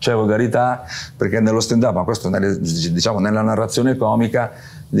 c'è volgarità, perché nello stand-up, ma questo diciamo nella narrazione comica,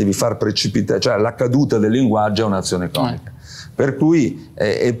 devi far precipitare, cioè la caduta del linguaggio è un'azione comica. Per cui,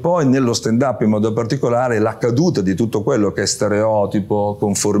 e poi nello stand-up in modo particolare, la caduta di tutto quello che è stereotipo,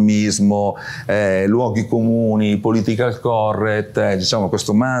 conformismo, luoghi comuni, political correct, diciamo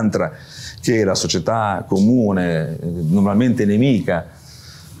questo mantra che la società comune, normalmente nemica.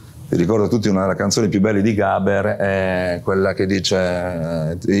 Vi ricordo tutti una delle canzoni più belle di Gaber, è quella che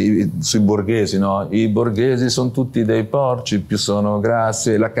dice sui borghesi, no? I borghesi sono tutti dei porci, più sono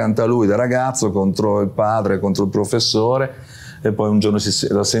grassi, e la canta lui da ragazzo contro il padre, contro il professore, e poi un giorno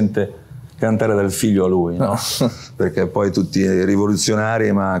la sente cantare dal figlio a lui, no? Perché poi tutti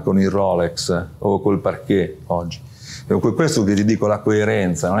rivoluzionari ma con il Rolex o col parquet oggi. E questo che ti dico, la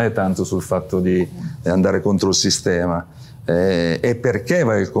coerenza non è tanto sul fatto di andare contro il sistema, è perché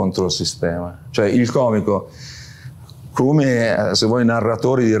vai contro il sistema. Cioè il comico, come se vuoi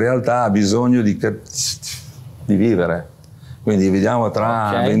narratori di realtà, ha bisogno di vivere. Quindi vediamo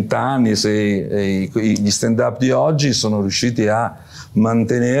tra 20 anni se gli stand-up di oggi sono riusciti a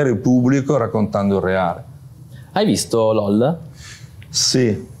mantenere il pubblico raccontando il reale. Hai visto LOL?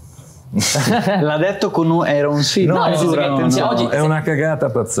 Sì. L'ha detto era un sì. No, oggi è una cagata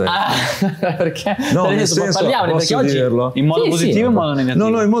pazzesca. Perché? No, nel senso, posso dirlo? In modo positivo o in modo negativo?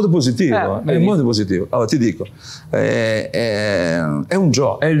 No, in modo positivo. È in modo positivo. Allora ti dico, è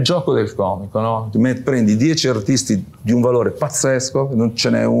il gioco del comico, no? Prendi 10 artisti di un valore pazzesco, non ce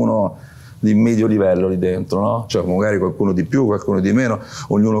n'è uno di medio livello lì dentro, no? Cioè magari qualcuno di più, qualcuno di meno,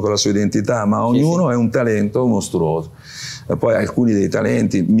 ognuno con la sua identità, ma ognuno è un talento mostruoso. E poi alcuni dei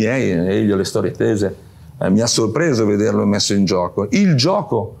talenti miei, Elio, le storie tese, mi ha sorpreso vederlo messo in gioco. Il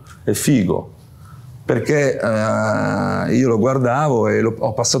gioco è figo, perché io lo guardavo e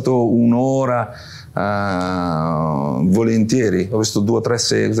ho passato un'ora volentieri, ho visto 2 o 3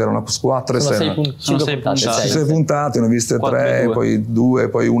 serie, erano 4 e 6. Sono 6 puntate. 6 puntate, ne ho viste 3, poi 2,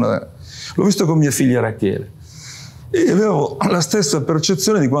 poi una. L'ho visto con mia figlia Rachele e avevo la stessa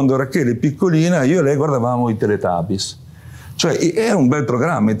percezione di quando Rachele piccolina, io e lei guardavamo i Teletubbies. Cioè era un bel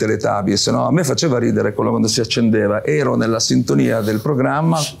programma i Teletubbies, no? A me faceva ridere quello quando si accendeva, ero nella sintonia del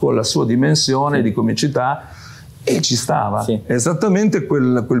programma con la sua dimensione di comicità e ci stava. Esattamente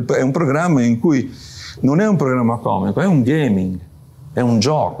è un programma in cui non è un programma comico, è un gaming, è un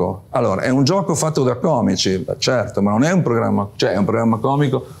gioco. Allora, è un gioco fatto da comici, certo, ma non è un programma, cioè è un programma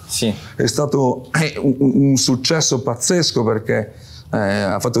comico. È stato un successo pazzesco perché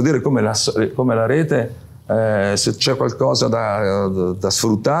ha fatto vedere come la rete, se c'è qualcosa da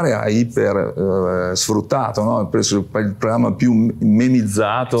sfruttare, ha iper sfruttato, no? Preso il programma più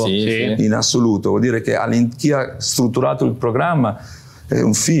memizzato in assoluto. Vuol dire che chi ha strutturato il programma è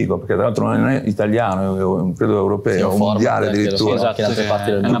un figo, perché tra l'altro non è italiano, credo europeo, mondiale addirittura. Esatto,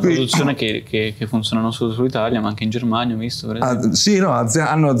 è una produzione che funziona non solo sull'Italia, ma anche in Germania, ho visto.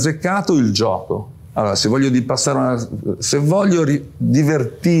 Hanno azzeccato il gioco. Allora, se voglio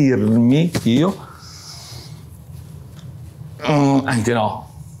divertirmi io, anche no,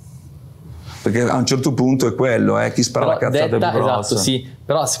 perché a un certo punto è quello, chi spara la cazzata più grossa. Esatto, sì,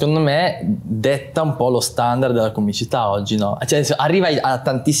 però secondo me detta un po' lo standard della comicità oggi, no? Cioè, arriva a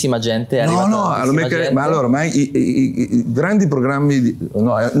tantissima gente. Ma i grandi programmi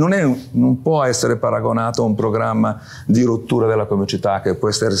non può essere paragonato a un programma di rottura della comicità che può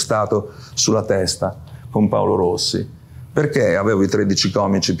essere stato Sulla Testa con Paolo Rossi. Perché avevo i 13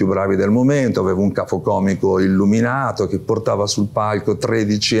 comici più bravi del momento, avevo un capocomico illuminato che portava sul palco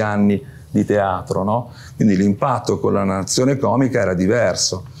 13 anni di teatro, no? Quindi l'impatto con la narrazione comica era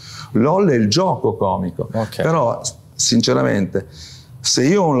diverso. LOL è il gioco comico. Però, sinceramente, se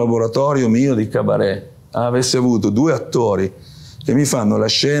io ho un laboratorio mio di cabaret, avessi avuto 2 attori che mi fanno la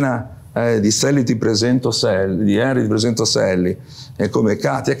scena di Sally ti presento Sally, di Henry ti presento Sally, e come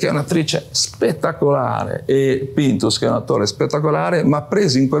Katia che è un'attrice spettacolare e Pintus che è un attore spettacolare, ma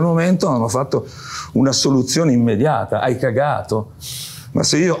presi in quel momento hanno fatto una soluzione immediata. Hai cagato. Ma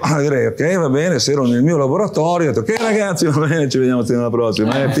se io direi ok, va bene, se ero nel mio laboratorio ho detto ok ragazzi, va bene, ci vediamo settimana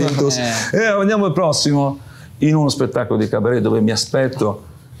prossima, Pintus, andiamo al prossimo, in uno spettacolo di cabaret dove mi aspetto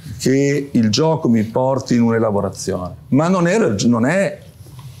che il gioco mi porti in un'elaborazione, ma non è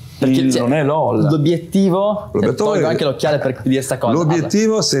LOL. L'obiettivo, tolgo anche l'occhiale per dire sta cosa.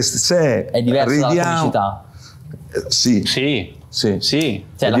 L'obiettivo se è diverso dalla comicità. Sì. Cioè,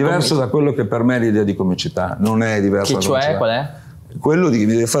 è diverso da quello che per me è l'idea di comicità. Non è diverso. Che cioè qual è? Quello di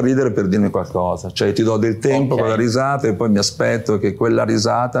mi deve far ridere per dirmi qualcosa. Cioè ti do del tempo con la risata e poi mi aspetto che quella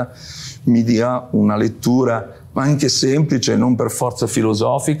risata mi dia una lettura anche semplice, non per forza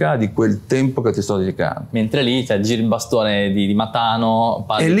filosofica, di quel tempo che ti sto dedicando. Mentre lì giri il bastone di Matano,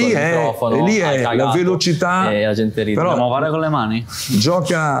 parli col microfono, e lì è la velocità, e la gente ride. Però muovere con le mani.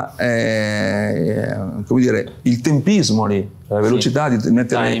 Gioca come dire, il tempismo lì, la velocità di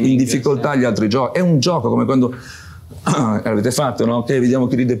mettere in difficoltà gli altri giochi. È un gioco come quando avete fatto, no? Ok, vediamo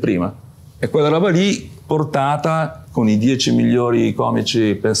chi ride prima. E quella roba lì portata con i 10 migliori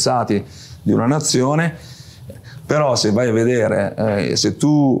comici pensati di una nazione. Però se vai a vedere, se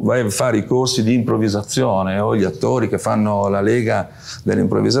tu vai a fare i corsi di improvvisazione o gli attori che fanno la lega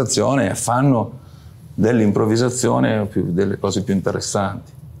dell'improvvisazione, fanno dell'improvvisazione delle cose più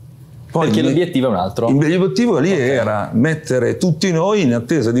interessanti. Poi perché l'obiettivo è un altro. L'obiettivo lì era mettere tutti noi in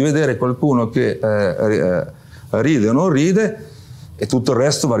attesa di vedere qualcuno che ride o non ride, e tutto il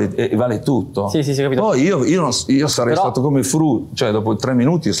resto vale tutto. Sì, capito. Poi io sarei stato come Fru, cioè dopo 3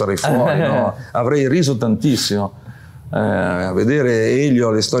 minuti sarei fuori, no? Avrei riso tantissimo. A vedere Elio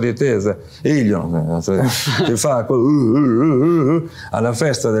le storie tese, Elio che fa alla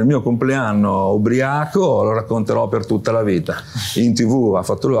festa del mio compleanno ubriaco, lo racconterò per tutta la vita. In TV ha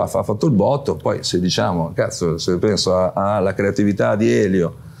fatto il botto. Poi se diciamo, cazzo, se penso alla creatività di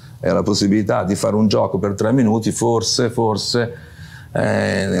Elio e alla possibilità di fare un gioco per 3 minuti, forse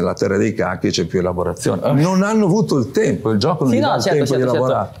nella terra dei cacchi c'è più elaborazione. Non hanno avuto il tempo, il gioco non dà il tempo di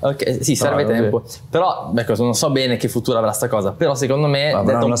elaborare. Sì, serve tempo. Però ecco, non so bene che futuro avrà sta cosa, però secondo me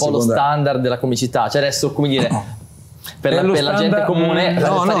detta un po' lo standard della comicità. Cioè adesso, come dire, per la gente comune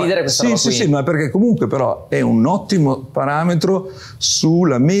fa ridere questa roba qui. Sì, ma perché comunque però è un ottimo parametro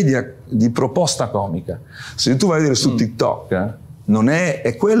sulla media di proposta comica. Se tu vai a vedere su TikTok, non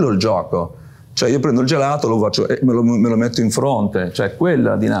è quello il gioco. Cioè io prendo il gelato, lo faccio e me lo metto in fronte, cioè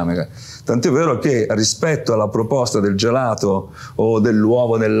quella dinamica. Tant'è vero che rispetto alla proposta del gelato o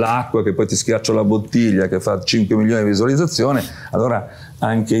dell'uovo nell'acqua che poi ti schiaccia la bottiglia che fa 5 milioni di visualizzazioni, allora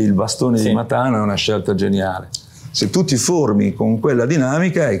anche il bastone di Matana è una scelta geniale. Se tu ti formi con quella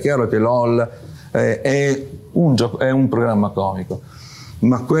dinamica è chiaro che LOL è un programma comico.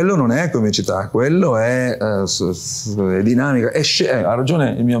 Ma quello non è comicità, quello è dinamica. Ha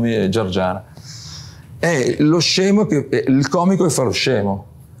ragione il mio Giorgiana. È lo scemo il comico che fa lo scemo.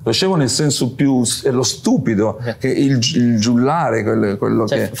 Lo scemo nel senso più è lo stupido, che il giullare, quello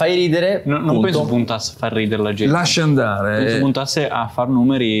cioè, che fai ridere. Non penso puntasse a far ridere la gente. Lascia andare. Penso puntasse a far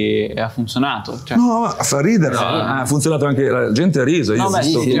numeri e ha funzionato. Cioè. No, a far ridere ha funzionato anche, la gente ha riso. No, la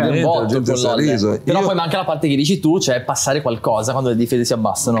gente si è riso. Però poi manca la parte che dici tu, cioè passare qualcosa quando le difese si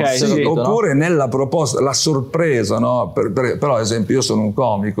abbassano. Okay, sì. Oppure nella proposta, la sorpresa, no? Però ad esempio io sono un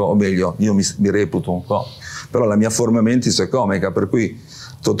comico, o meglio, io mi reputo un comico, però la mia forma mentis è comica, per cui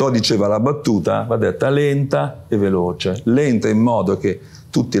Totò diceva la battuta va detta lenta e veloce, lenta in modo che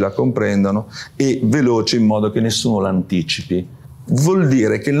tutti la comprendano e veloce in modo che nessuno l'anticipi. Vuol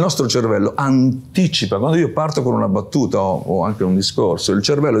dire che il nostro cervello anticipa, quando io parto con una battuta o anche un discorso, il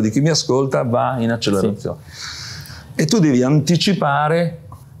cervello di chi mi ascolta va in accelerazione. E tu devi anticipare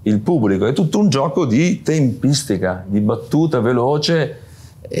il pubblico, è tutto un gioco di tempistica, di battuta veloce,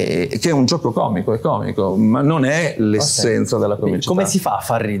 che è un gioco comico, è comico, ma non è l'essenza della comicità. Come si fa a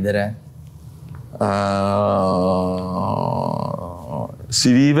far ridere?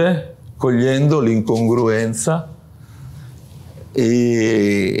 Si vive cogliendo l'incongruenza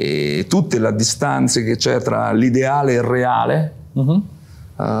e tutte le distanze che c'è tra l'ideale e il reale,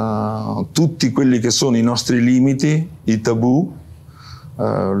 tutti quelli che sono i nostri limiti, i tabù,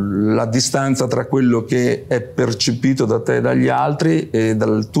 la distanza tra quello che è percepito da te e dagli altri e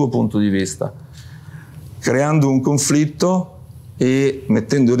dal tuo punto di vista, creando un conflitto e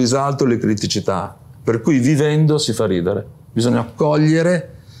mettendo in risalto le criticità, per cui vivendo si fa ridere. Bisogna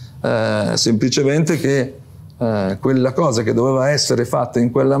accogliere semplicemente che quella cosa che doveva essere fatta in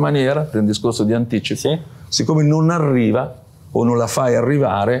quella maniera, per un discorso di anticipo, siccome non arriva o non la fai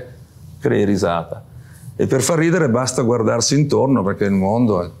arrivare, crei risata. E per far ridere basta guardarsi intorno, perché il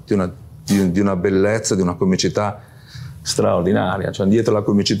mondo è di una bellezza, di una comicità straordinaria. Cioè dietro la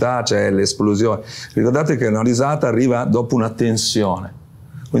comicità c'è l'esplosione. Ricordate che una risata arriva dopo una tensione.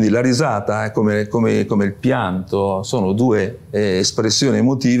 Quindi la risata è come il pianto, sono due espressioni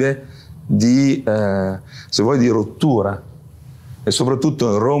emotive di, se vuoi, di rottura. E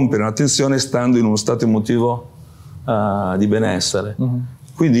soprattutto rompere una tensione stando in uno stato emotivo di benessere.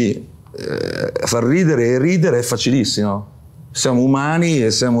 Quindi far ridere e ridere è facilissimo. Siamo umani e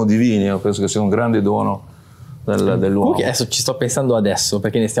siamo divini. Io penso che sia un grande dono dell'uomo. Comunque adesso ci sto pensando adesso,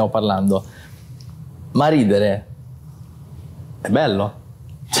 perché ne stiamo parlando. Ma ridere è bello.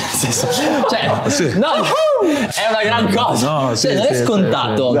 È una gran cosa. Non è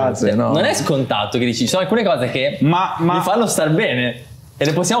scontato. Non è scontato che dici. Ci sono alcune cose che mi fanno star bene. E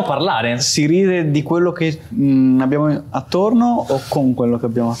ne possiamo parlare? Si ride di quello che abbiamo attorno o con quello che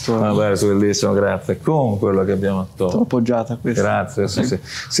abbiamo attorno? Vabbè, bellissimo, grazie. Con quello che abbiamo attorno. T'ho appoggiata questa. Grazie, sì.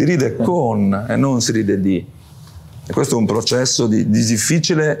 Si ride con e non si ride di. E questo è un processo di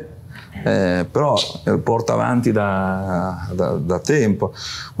difficile, però porta avanti da tempo.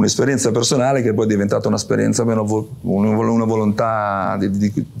 Un'esperienza personale che poi è diventata un'esperienza, una volontà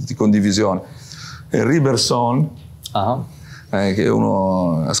di condivisione. Riberson, che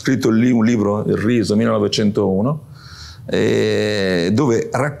uno ha scritto un libro, Il riso, 1901, dove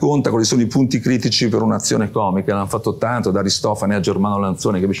racconta quali sono i punti critici per un'azione comica. L'hanno fatto tanto, da Aristofane a Germano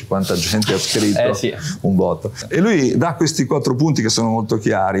Lanzoni, capisci quanta gente ha scritto, un botto. E lui dà questi 4 punti che sono molto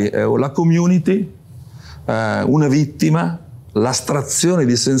chiari: la community, una vittima, l'astrazione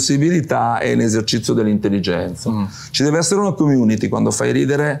di sensibilità e l'esercizio dell'intelligenza. Ci deve essere una community quando fai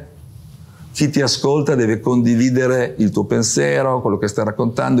ridere. Chi ti ascolta deve condividere il tuo pensiero, quello che stai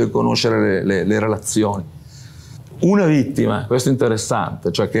raccontando, e conoscere le relazioni. Una vittima, questo è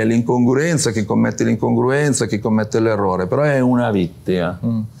interessante, cioè che è l'incongruenza, chi commette l'incongruenza, chi commette l'errore, però è una vittima.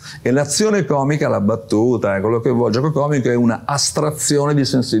 E l'azione comica, la battuta, quello che vuole il gioco comico, è una astrazione di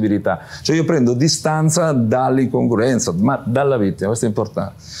sensibilità. Cioè io prendo distanza dall'incongruenza, ma dalla vittima, questo è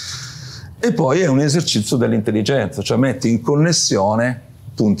importante. E poi è un esercizio dell'intelligenza, cioè metti in connessione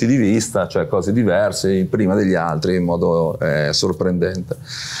punti di vista, cioè cose diverse prima degli altri in modo sorprendente.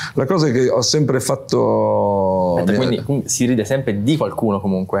 La cosa è che ho sempre fatto... Quindi si ride sempre di qualcuno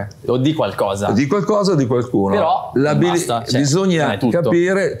comunque, o di qualcosa. Di qualcosa o di qualcuno. Però basta, cioè, bisogna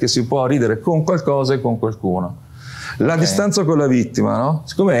capire che si può ridere con qualcosa e con qualcuno. La distanza con la vittima, no?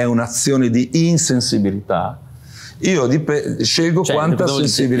 Siccome è un'azione di insensibilità, io scelgo quanta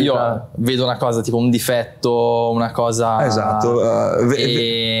sensibilità. Io vedo una cosa tipo un difetto, una cosa. Esatto.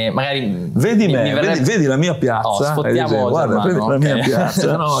 E magari vedi vedi la mia piazza. Sfottiamo guarda, Germano, prendi la mia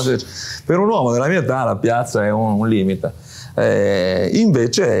piazza. No, per un uomo della mia età la piazza è un limite.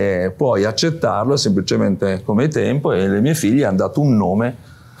 Invece puoi accettarlo semplicemente come tempo, e le mie figlie hanno dato un nome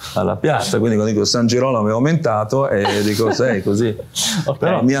alla piazza, quindi quando dico San Girolamo è aumentato e dico sei così. Okay.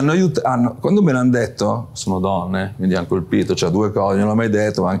 Però mi hanno aiutato, quando me l'hanno detto, sono donne, quindi hanno colpito, cioè due cose, non l'ho mai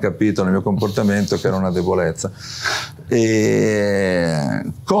detto, ma hanno capito nel mio comportamento che era una debolezza. E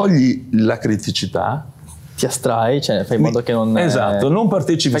cogli la criticità, ti astrai, cioè fai in modo che non... Esatto, non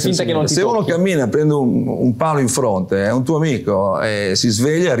partecipi. Fai finta che non ti Se tocchi. uno cammina, prende un palo in fronte, è un tuo amico e si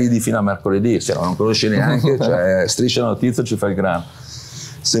sveglia, ridi fino a mercoledì, se no non conosci neanche, cioè striscia la notizia, ci fai il grano.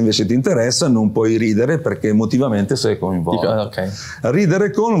 Se invece ti interessa non puoi ridere perché emotivamente sei coinvolto. Okay. Ridere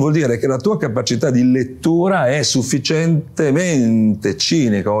con vuol dire che la tua capacità di lettura è sufficientemente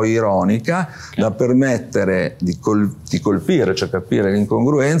cinica o ironica da permettere di colpire, cioè capire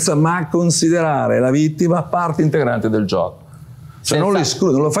l'incongruenza, ma considerare la vittima parte integrante del gioco. Cioè non lo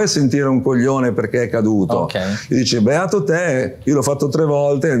escludi, non lo fai sentire un coglione perché è caduto. Gli dici beato te, io l'ho fatto 3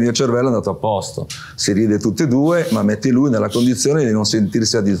 volte e il mio cervello è andato a posto. Si ride tutti e due, ma metti lui nella condizione di non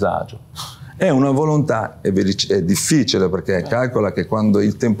sentirsi a disagio. È una volontà, è difficile perché calcola che quando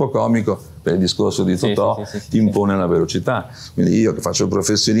il tempo comico, per il discorso di Totò, ti impone la velocità. Quindi io che faccio il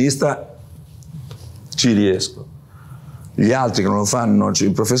professionista ci riesco. Gli altri che non lo fanno,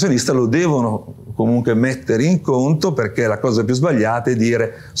 il professionista, lo devono comunque mettere in conto, perché la cosa più sbagliata è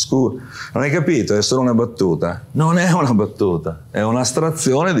dire scusa, non hai capito, è solo una battuta. Non è una battuta, è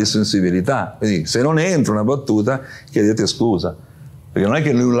un'astrazione di sensibilità. Quindi se non entra una battuta, chiedete scusa, perché non è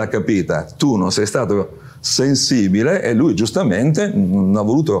che lui l'ha capita, tu non sei stato sensibile e lui giustamente non ha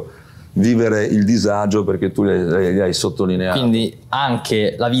voluto vivere il disagio perché tu gli hai sottolineato. Quindi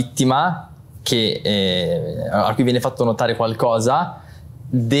anche la vittima a cui viene fatto notare qualcosa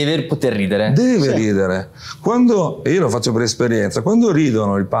deve poter ridere. Deve ridere. Quando, io lo faccio per esperienza, quando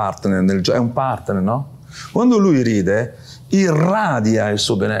ridono il partner, è un partner, no? Quando lui ride, irradia il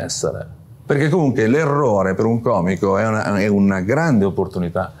suo benessere. Perché comunque l'errore per un comico è una grande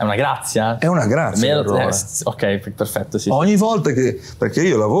opportunità. È una grazia? È una grazia. Ok, perfetto. Sì. Ogni volta perché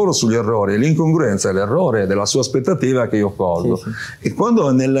io lavoro sugli errori, l'incongruenza è l'errore della sua aspettativa che io colgo. Sì. E quando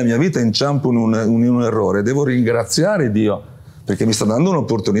nella mia vita inciampo in un errore, devo ringraziare Dio perché mi sta dando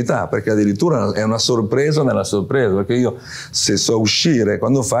un'opportunità, perché addirittura è una sorpresa nella sorpresa, perché io se so uscire,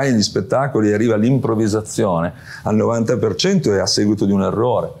 quando fai gli spettacoli e arriva l'improvvisazione, al 90% è a seguito di un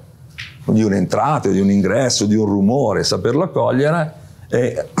errore, di un'entrata, di un ingresso, di un rumore, saperlo cogliere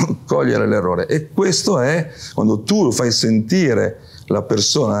e cogliere l'errore. E questo è quando tu fai sentire la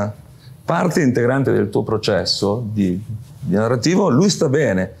persona parte integrante del tuo processo di narrativo, lui sta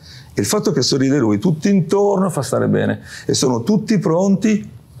bene. E il fatto che sorride lui, tutti intorno fa stare bene e sono tutti pronti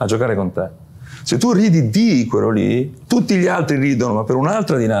a giocare con te. Se tu ridi di quello lì, tutti gli altri ridono, ma per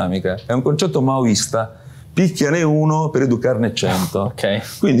un'altra dinamica. È un concetto maoista. Picchiane uno per educarne 100.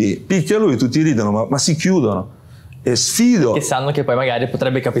 Quindi picchia lui, tutti ridono, ma si chiudono. E sfido. Che sanno che poi magari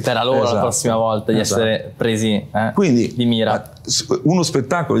potrebbe capitare a loro la prossima volta di essere presi quindi, di mira. Gli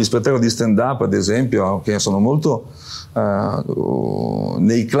spettacoli di stand-up, ad esempio, che sono molto.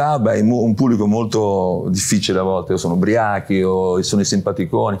 Nei club hai un pubblico molto difficile a volte, sono ubriachi o sono i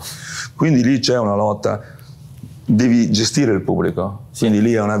simpaticoni. Quindi lì c'è una lotta. Devi gestire il pubblico, quindi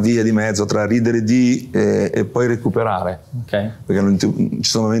lì è una via di mezzo tra ridere e poi recuperare, perché ci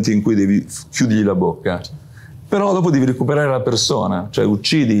sono momenti in cui devi chiudirgli la bocca, però dopo devi recuperare la persona, cioè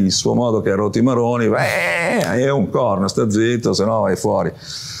uccidi il suo modo che ha rotto i maroni, è un corno, sta zitto, se no vai fuori,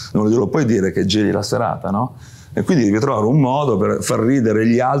 non glielo puoi dire che giri la serata, no? E quindi devi trovare un modo per far ridere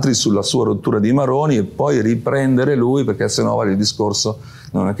gli altri sulla sua rottura di maroni e poi riprendere lui, perché sennò vale il discorso,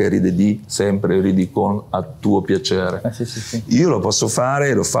 non è che ride di sempre, ridi con a tuo piacere. Sì. Io lo posso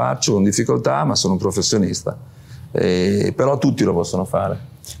fare, lo faccio con difficoltà, ma sono un professionista. Però tutti lo possono fare.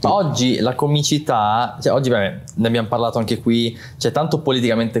 Ma oggi la comicità, cioè oggi ne abbiamo parlato anche qui, c'è tanto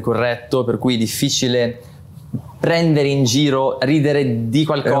politicamente corretto, per cui è difficile prendere in giro, ridere di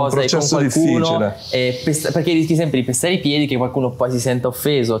qualcosa e con qualcuno, perché rischi sempre di pestare i piedi, che qualcuno poi si senta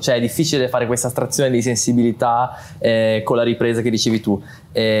offeso. Cioè è difficile fare questa astrazione di sensibilità con la ripresa che dicevi tu.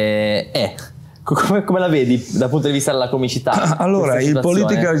 Come la vedi dal punto di vista della comicità? Allora, il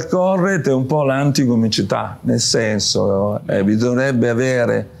political correct è un po' l'anticomicità, nel senso bisognerebbe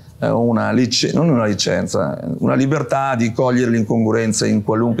avere una libertà di cogliere l'incongruenza in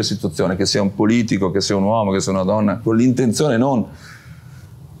qualunque situazione, che sia un politico, che sia un uomo, che sia una donna, con l'intenzione non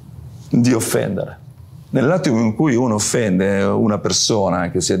di offendere. Nell'attimo in cui uno offende una persona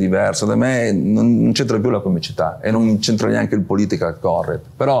che sia diversa da me, non c'entra più la comicità e non c'entra neanche il political correct.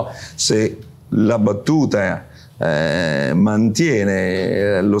 Però se la battuta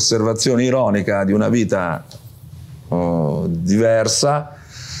mantiene l'osservazione ironica di una vita diversa,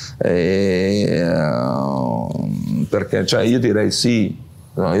 perché cioè io direi sì,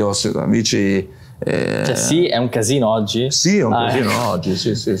 io ho amici cioè sì, è un casino oggi? Sì, è un casino oggi,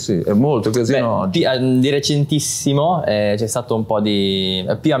 sì, è molto casino oggi. Di recentissimo c'è stato un po' di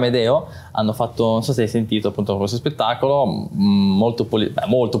Pio Amedeo, hanno fatto, non so se hai sentito appunto questo spettacolo molto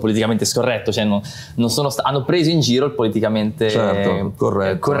politicamente scorretto, cioè hanno preso in giro il politicamente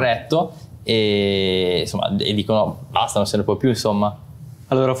corretto e insomma e dicono basta, non se ne può più, insomma.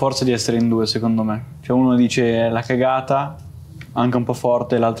 Allora forza di essere in due, secondo me. Cioè uno dice la cagata anche un po'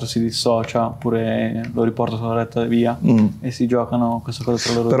 forte, l'altro si dissocia oppure lo riporta sulla retta via e si giocano questa cosa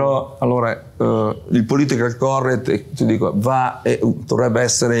tra loro. Però allora il political correct, ti dico, dovrebbe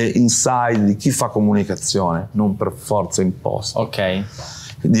essere inside di chi fa comunicazione, non per forza imposta. Ok.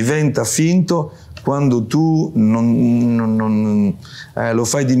 Diventa finto quando tu lo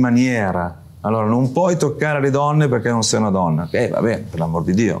fai di maniera. Allora, non puoi toccare le donne perché non sei una donna. Va bene, per l'amor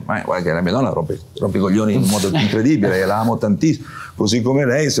di Dio, ma guarda che la mia donna rompe i coglioni in modo incredibile e la amo tantissimo, così come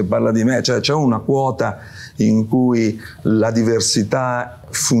lei se parla di me. Cioè, c'è una quota in cui la diversità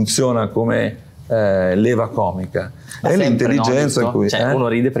funziona come leva comica. È l'intelligenza in cui... Cioè, uno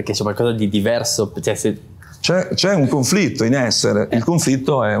ride perché c'è qualcosa di diverso. C'è un conflitto in essere, il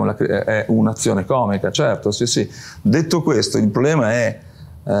conflitto è un'azione comica, certo, sì. Detto questo, il problema è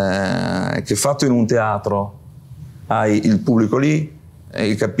che fatto in un teatro hai il pubblico lì,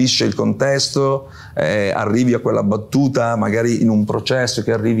 capisce il contesto, arrivi a quella battuta magari in un processo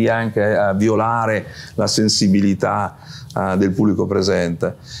che arrivi anche a violare la sensibilità del pubblico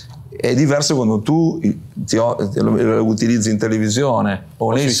presente. È diverso quando tu lo utilizzi in televisione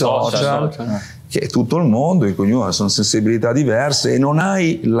o nei social, che è tutto il mondo, in cui ognuno sono sensibilità diverse e non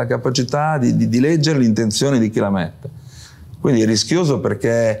hai la capacità di leggere l'intenzione di chi la mette. Quindi è rischioso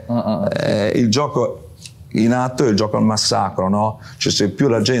perché il gioco in atto è il gioco al massacro, no? Cioè c'è più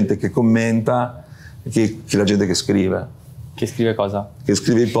la gente che commenta che la gente che scrive. Che scrive cosa? Che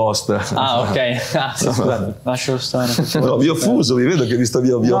scrive i post. Ah, ok. Scusate, lascialo stare. No, vi ho fuso, vi vedo che vi sto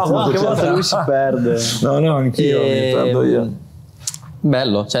via. No, che volta lui si perde. No, anch'io mi perdo io.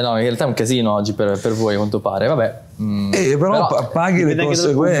 Bello, cioè no, in realtà è un casino oggi per voi a quanto pare, vabbè. Però paghi le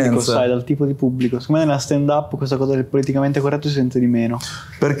conseguenze. Pubblico, sai, dal tipo di pubblico. Secondo me nella stand up questa cosa del politicamente corretto si sente di meno.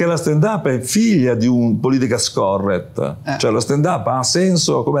 Perché la stand up è figlia di un politica correct. Cioè lo stand up ha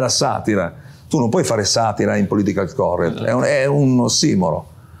senso come la satira. Tu non puoi fare satira in political correct, è un ossimoro.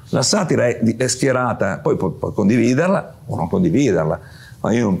 La satira è schierata, poi puoi condividerla o non condividerla.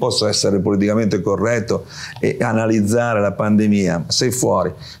 Ma io non posso essere politicamente corretto e analizzare la pandemia, sei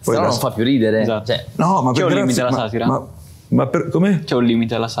fuori. Poi non fa più ridere. Esatto. Cioè, no, ma c'è un limite alla satira? Come? C'è un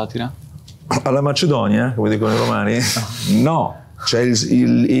limite alla satira? Alla Macedonia, come dicono i romani? No, c'è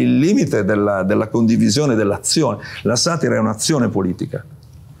il limite della condivisione dell'azione. La satira è un'azione politica.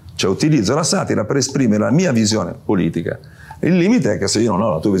 Cioè utilizzo la satira per esprimere la mia visione politica. Il limite è che se io non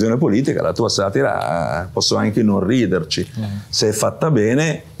ho la tua visione politica, la tua satira posso anche non riderci. Se è fatta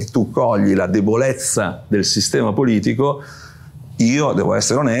bene e tu cogli la debolezza del sistema politico, io devo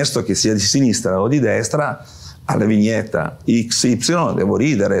essere onesto che sia di sinistra o di destra, alla vignetta XY devo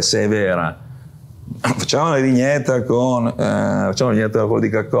ridere se è vera. Facciamo una vignetta della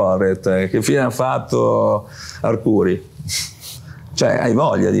politica correct. Che fine ha fatto Arcuri? Cioè hai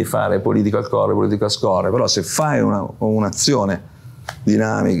voglia di fare politica scorre, però se fai un'azione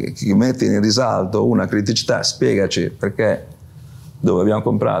dinamica che metti in risalto una criticità, spiegaci perché, dove abbiamo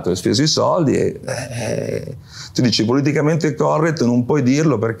comprato e speso i soldi e tu dici politicamente corretto, non puoi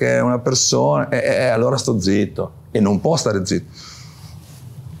dirlo perché è una persona allora sto zitto e non può stare zitto.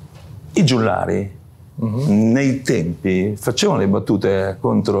 I giullari nei tempi facevano le battute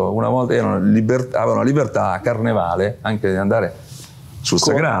contro, una volta avevano libertà a carnevale anche di andare sul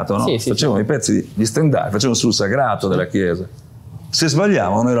sagrato, no? Facevano i pezzi di stand-up, facevano sul sagrato della chiesa. Se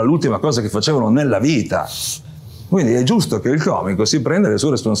sbagliavano era l'ultima cosa che facevano nella vita. Quindi è giusto che il comico si prenda le sue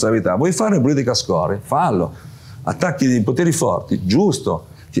responsabilità. Vuoi fare politica scorie? Fallo. Attacchi dei poteri forti? Giusto.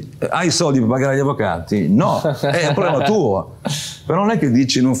 Hai i soldi per pagare gli avvocati? No, è un problema tuo. Però non è che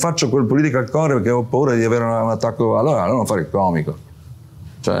dici non faccio quel political core perché ho paura di avere un attacco. Allora non fare il comico.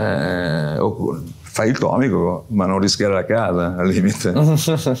 Cioè, fai il comico, ma non rischiare la casa al limite.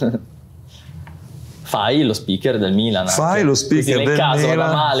 Fai lo speaker del Milan. Fai lo speaker del del caso Milan.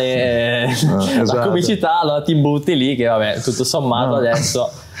 va male Esatto. la comicità, allora ti butti lì che vabbè, tutto sommato adesso.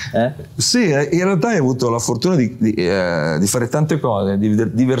 Sì, in realtà hai avuto la fortuna di fare tante cose,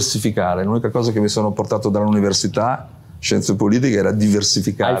 di diversificare. L'unica cosa che mi sono portato dall'università, scienze politiche, era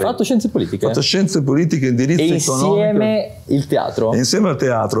diversificare. Hai fatto scienze politiche? Ho fatto scienze politiche, indirizzo economico. E insieme il teatro? E insieme al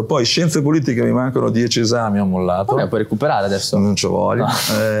teatro. Poi scienze politiche mi mancano 10 esami, ho mollato. Vabbè, puoi recuperare adesso. Non ci voglio. No.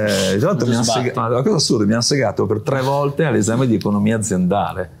 La cosa assurda, mi hanno segato per 3 volte all'esame di economia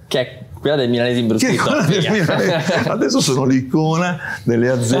aziendale. Che è quella del milanese imbruttito. Adesso sono l'icona delle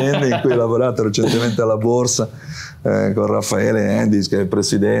aziende in cui ho lavorato recentemente alla borsa con Raffaele Endis, che è il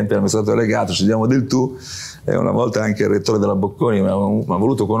presidente, l'amministratore delegato, ci diamo del tu. E una volta anche il rettore della Bocconi mi ha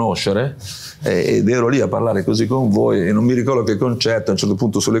voluto conoscere ed ero lì a parlare così con voi e non mi ricordo che concetto a un certo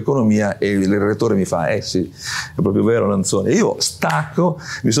punto sull'economia, e il rettore mi fa sì, è proprio vero Lanzoni. E io stacco,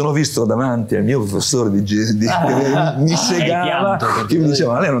 mi sono visto davanti al mio professore che mi segava, che mi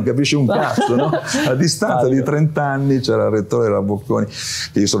diceva ma lei non capisce un cazzo, no? A distanza di 30 anni c'era il rettore della Bocconi,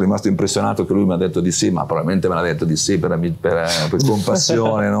 che io sono rimasto impressionato che lui mi ha detto di sì, ma probabilmente me l'ha detto di sì per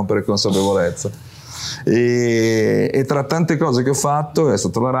compassione, non per consapevolezza. E tra tante cose che ho fatto è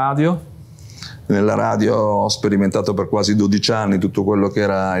stata la radio. Nella radio ho sperimentato per quasi 12 anni tutto quello che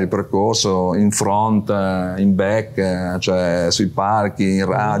era il percorso in front, in back, cioè sui palchi, in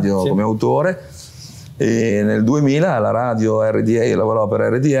radio, come autore. E nel 2000 alla radio RDA, io lavoravo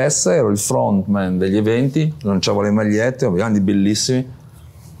per RDS, ero il frontman degli eventi, lanciavo le magliette, avevo anni bellissimi,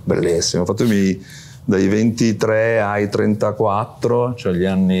 ho fatto dai 23 ai 34, cioè gli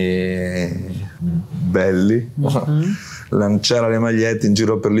anni belli. Lanciare le magliette in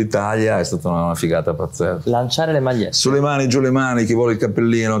giro per l'Italia è stata una figata pazzesca. Lanciare le magliette? Sulle mani, giù le mani, chi vuole il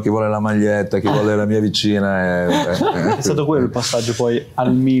cappellino, chi vuole la maglietta, chi vuole la mia vicina. È stato quello il passaggio poi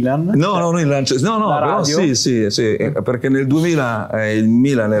al Milan? No, però sì, perché nel 2000 il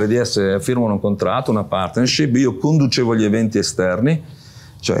Milan e RDS firmano un contratto, una partnership, io conducevo gli eventi esterni,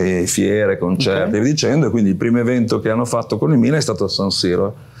 cioè fiere, concerti e via dicendo, e quindi il primo evento che hanno fatto con il Milan è stato a San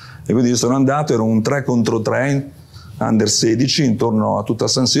Siro. E quindi io sono andato, ero un 3 contro 3 under 16 intorno a tutta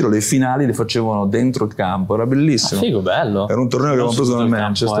San Siro, le finali le facevano dentro il campo, era bellissimo. Figo, bello. Era un torneo che avevamo preso dal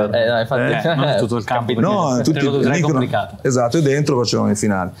Manchester. Non tutto il campo, no, tutti è complicato. Esatto, e dentro facevano le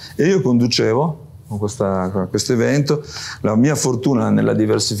finali. E io conducevo questo evento. La mia fortuna nella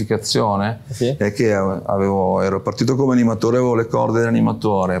diversificazione è che ero partito come animatore, avevo le corde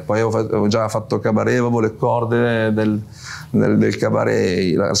dell'animatore, poi avevo già fatto cabaret, avevo le corde del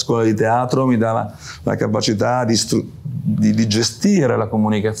cabaret. La scuola di teatro mi dava la capacità di gestire la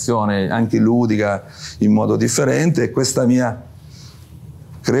comunicazione anche ludica in modo differente, e questa mia,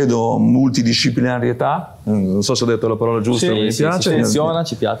 credo, multidisciplinarietà, non so se ho detto la parola giusta, mi piace, funziona,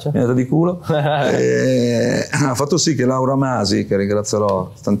 ci piace, mi è andata di culo, ha fatto sì che Laura Masi, che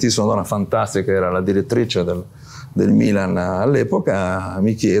ringrazierò tantissimo, una donna fantastica, era la direttrice del Milan all'epoca,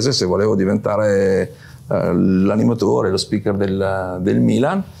 mi chiese se volevo diventare l'animatore, lo speaker del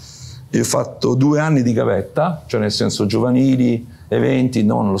Milan. Io ho fatto 2 anni di gavetta, cioè nel senso giovanili, eventi,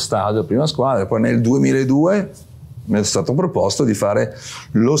 non lo stadio, prima squadra, e poi nel 2002 mi è stato proposto di fare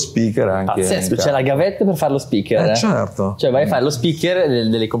lo speaker anche. Pazzesco, c'è la gavetta per fare lo speaker. Certo. Cioè vai a fare lo speaker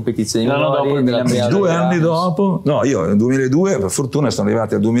delle competizioni minori, della prima 2 anni dopo, no, io nel 2002, per fortuna sono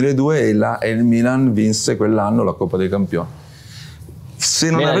arrivati al 2002 e il Milan vinse quell'anno la Coppa dei Campioni. Se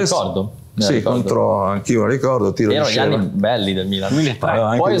non avessi... ricordo. Anch'io lo ricordo. Erano gli anni belli del Milan.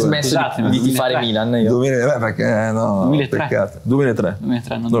 2003. Poi ho smesso di tifare Milan io. 2003.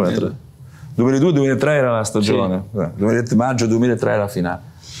 2002-2003 era la stagione, maggio 2003 era la finale.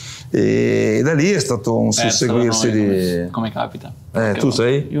 E da lì è stato un susseguirsi di... Come capita. Tu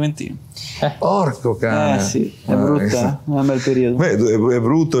sei? Juventino. Porco cane. Sì, è brutta, è un bel periodo. Beh, è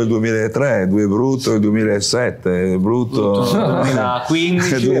brutto il 2003, è brutto il 2007, è brutto il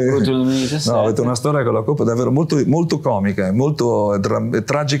 2015, è brutto il 2017. No, avete una storia con la Coppa davvero molto, molto comica, molto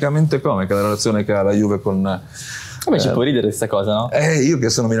tragicamente comica la relazione che ha la Juve con... Come ci può ridere questa cosa, no? Io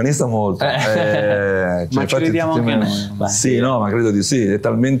che sono milanista molto. Ma ci ridiamo anche noi. Sì, no, ma credo di sì. È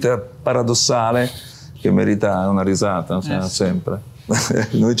talmente paradossale che merita una risata, sempre.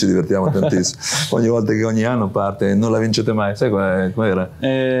 Noi ci divertiamo tantissimo. Ogni volta che ogni anno parte non la vincete mai. Sai qual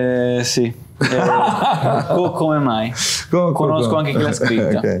era? Sì. Come mai? Conosco anche chi l'ha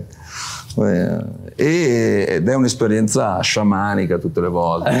scritta. Okay. Ed è un'esperienza sciamanica tutte le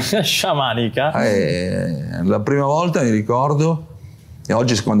volte. Sciamanica? La prima volta mi ricordo, e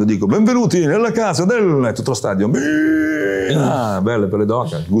oggi quando dico benvenuti nella casa del tutto lo stadio, belle per le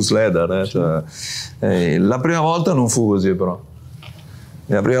doca, goose leather, cioè, la prima volta non fu così però.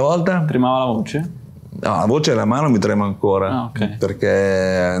 La prima volta Tremava la voce? No, la voce e la mano mi trema ancora, okay.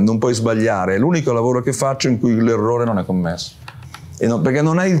 Perché non puoi sbagliare, è l'unico lavoro che faccio in cui l'errore non è commesso, perché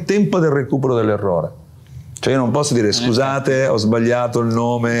non hai il tempo del recupero dell'errore. Cioè io non posso dire scusate, ho sbagliato il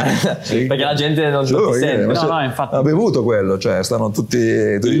nome. Sì, perché la gente non ti sente. No, infatti. Ha bevuto quello, cioè stanno tutti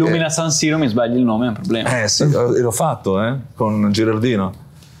Illumina San Siro, mi sbagli il nome, è un problema. Sì, l'ho fatto, con Girardino.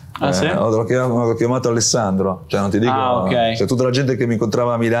 Sì? L'ho chiamato Alessandro, cioè non ti dico, okay. Cioè tutta la gente che mi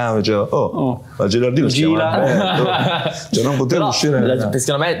incontrava a Milano diceva ma Girardino si chiama cioè non potevo uscire. Perché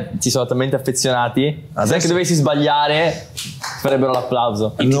secondo me ci sono talmente affezionati, se che dovessi sbagliare farebbero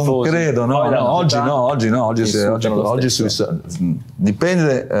l'applauso. Non credo, oggi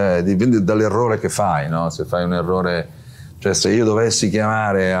dipende dall'errore che fai, no? Se fai un errore, cioè se io dovessi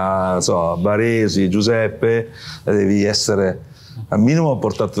chiamare Baresi, Giuseppe, devi essere al minimo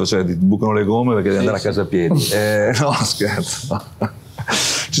portato, cioè ti bucano le gomme perché devi andare a casa a piedi. No, scherzo.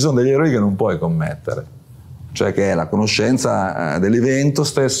 Ci sono degli errori che non puoi commettere, cioè che è la conoscenza dell'evento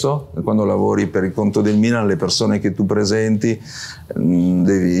stesso. Quando lavori per il conto del Milan, le persone che tu presenti,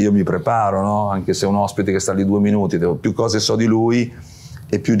 io mi preparo, no? Anche se è un ospite che sta lì 2 minuti, più cose so di lui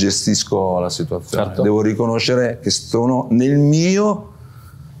e più gestisco la situazione. Certo. Devo riconoscere che sono nel mio,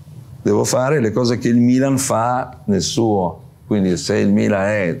 devo fare le cose che il Milan fa nel suo. Quindi se il Milan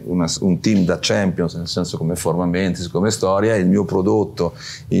è un team da Champions, nel senso come formamenti, come storia, il mio prodotto,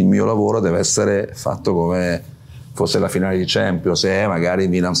 il mio lavoro deve essere fatto come fosse la finale di Champions, magari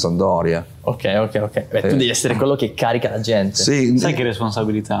Milan-Sampdoria. Ok. Beh, tu devi essere quello che carica la gente. Sì. Sai che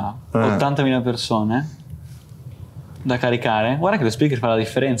responsabilità? 80.000 persone da caricare. Guarda che lo speaker fa la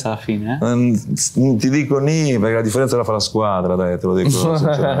differenza alla fine. Ti dico perché la differenza la fa la squadra, dai, te lo dico.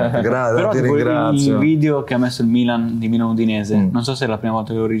 Però ti ringrazio. Il video che ha messo il Milan di Milano Udinese, non so se è la prima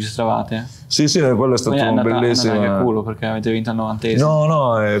volta che lo registravate. Sì, quello è stato bellissimo. È andata a culo perché avete vinto al 90esimo.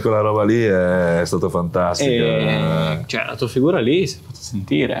 No, quella roba lì è stata fantastica. Cioè la tua figura lì si è fatta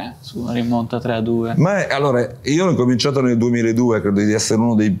sentire su una rimonta 3-2. Ma allora, io ho cominciato nel 2002, credo di essere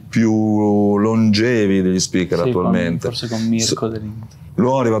uno dei più longevi degli speaker attualmente. Forse con Mirko dell'Inter.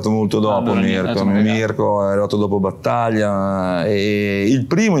 L'ho arrivato molto dopo, Mirko è arrivato dopo Battaglia, e il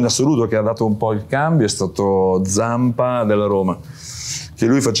primo in assoluto che ha dato un po' il cambio è stato Zampa della Roma, che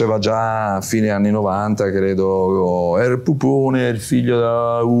lui faceva già a fine anni 90, credo, era il pupone, il figlio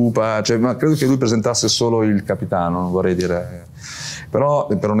della Upa, ma credo che lui presentasse solo il capitano, non vorrei dire, però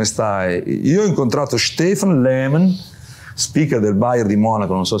per onestà io ho incontrato Stefan Lehmann, speaker del Bayern di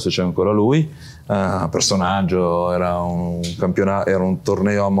Monaco, non so se c'è ancora lui, personaggio, era un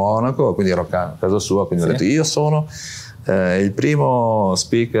torneo a Monaco, quindi ero a casa sua, quindi ho detto io sono il primo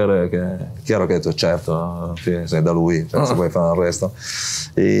speaker chiaro che ho detto certo, sei da lui, se puoi fare il resto,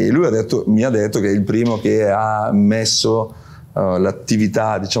 e lui mi ha detto che è il primo che ha messo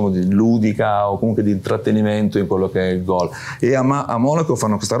l'attività diciamo ludica o comunque di intrattenimento in quello che è il gol, e a Monaco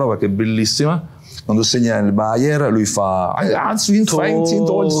fanno questa roba che è bellissima. Quando segna il Bayer lui fa poi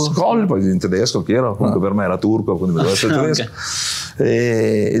in tedesco, che era comunque per me era turco, quindi doveva essere tedesco,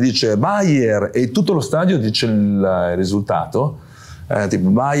 e dice Bayer e tutto lo stadio dice il risultato, tipo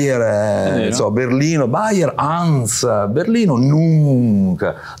Bayer Berlino, Bayer Hans, Berlino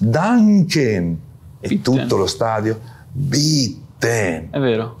Nunc, Danken, e tutto lo stadio Bitten. È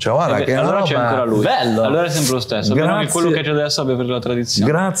vero. Cioè, guarda, che allora c'è ancora lui. Bello. Allora è sempre lo stesso. Grazie. Che quello che c'è adesso abbia per la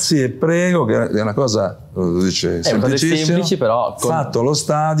tradizione. Grazie e prego, che è una cosa, lo dice, semplici, però fatto lo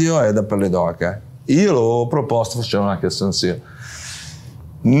stadio è da per le doca. Io l'ho proposto, facevano anche a San Siro.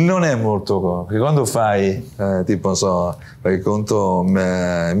 Non è molto comodo, perché quando fai tipo non so, fai conto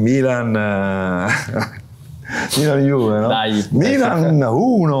Milan Juve, no? Dai, Milan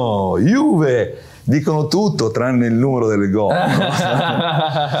 1, Juve, dicono tutto tranne il numero delle gol.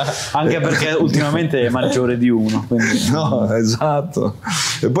 Anche perché ultimamente è maggiore di 1. No, esatto.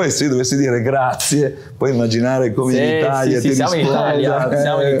 E poi se io dovessi dire grazie, puoi immaginare come in Italia siamo in Italia,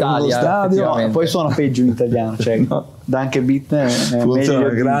 stadio. Poi suona peggio in italiano, cioè Danke bitte. Funziona,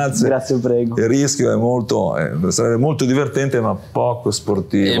 grazie. Grazie, prego. Il rischio è molto, sarebbe molto divertente, ma poco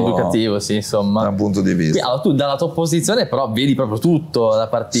sportivo. Educativo, sì, insomma. Da un punto di vista. Allora, tu dalla tua posizione però vedi proprio tutto la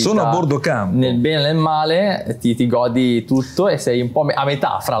partita. Sono a bordo campo. Nel bene e nel male ti godi tutto e sei un po' a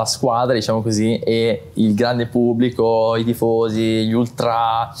metà fra la squadra, diciamo così, e il grande pubblico, i tifosi, gli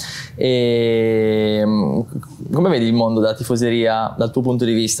ultra. E come vedi il mondo della tifoseria dal tuo punto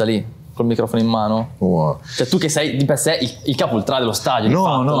di vista lì, col microfono in mano? Wow. Cioè tu che sei di per sé il capo ultra dello stadio.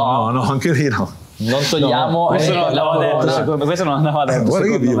 No, anche lì no. Non togliamo. Questo non andava detto, secondo me. Questo non andava detto.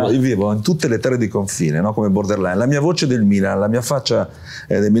 Guarda che io vivo in tutte le terre di confine, no? Come borderline. La mia voce del Milan, la mia faccia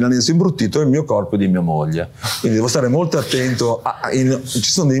del milanese imbruttito e il mio corpo è di mia moglie. Quindi devo stare molto attento. Ci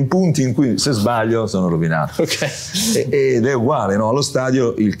sono dei punti in cui se sbaglio sono rovinato. Okay. Ed è uguale, no? Allo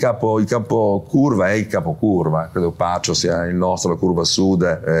stadio il capo curva è il capo curva. Credo Pacio sia il nostro, la curva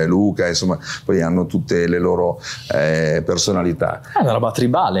sud, Luca, insomma, poi hanno tutte le loro personalità. È una roba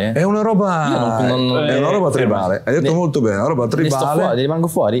tribale. È una roba. È una roba tribale, hai detto molto bene, è una roba tribale. Rimango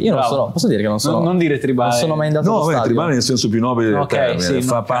fuori, io non sono, posso dire che non sono. Non dire tribale. Non sono mai andato allo stadio. Tribale nel senso più nobile del termine, sì,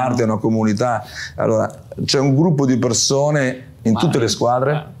 fa parte di una comunità. Allora, c'è un gruppo di persone in tutte le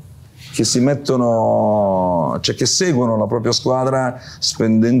squadre che si mettono, cioè che seguono la propria squadra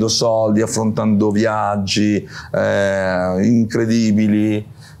spendendo soldi, affrontando viaggi incredibili,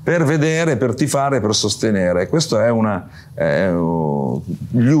 per vedere, per tifare, per sostenere. Questo è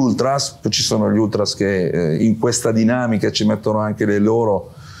gli ultras, ci sono gli ultras che in questa dinamica ci mettono anche i loro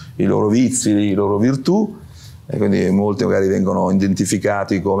vizi, le loro virtù, e quindi molti magari vengono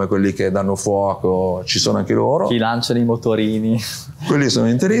identificati come quelli che danno fuoco, ci sono anche loro. Chi lanciano i motorini. Quelli sono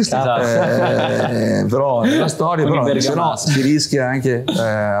interisti, però nella storia se no, si rischia anche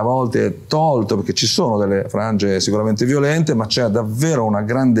a volte tolto, perché ci sono delle frange sicuramente violente, ma c'è davvero un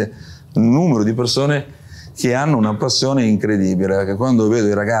grande numero di persone che hanno una passione incredibile, perché quando vedo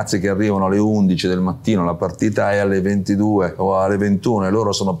i ragazzi che arrivano alle 11 del mattino, la partita è alle 22 o alle 21 e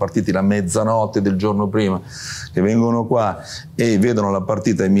loro sono partiti la mezzanotte del giorno prima, che vengono qua e vedono la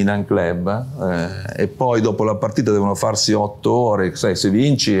partita in Milan Club e poi dopo la partita devono farsi 8 ore, sai, se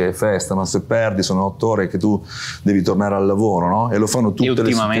vinci è festa, ma se perdi sono 8 ore che tu devi tornare al lavoro, no? E lo fanno tutte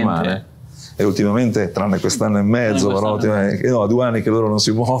le settimane. E ultimamente, tranne quest'anno e mezzo, però 2 anni che loro non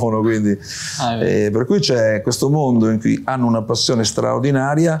si muovono, quindi per cui c'è questo mondo in cui hanno una passione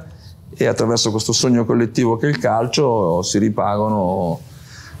straordinaria e attraverso questo sogno collettivo che è il calcio si ripagano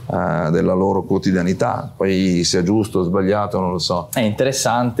della loro quotidianità. Poi sia giusto o sbagliato non lo so. È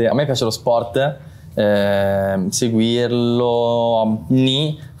interessante, a me piace lo sport, seguirlo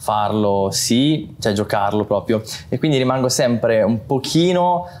farlo sì, cioè giocarlo proprio, e quindi rimango sempre un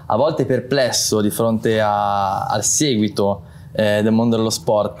pochino a volte perplesso di fronte al seguito del mondo dello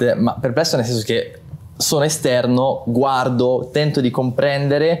sport, ma perplesso nel senso che sono esterno, guardo, tento di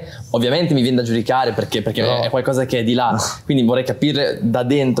comprendere, ovviamente mi viene da giudicare perché è qualcosa che è di là, quindi vorrei capire da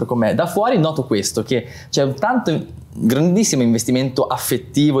dentro com'è. Da fuori noto questo, che c'è un grandissimo investimento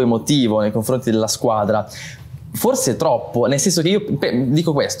affettivo, emotivo nei confronti della squadra, forse troppo, nel senso che io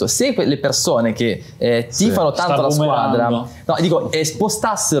dico questo: se le persone che tifano tanto la squadra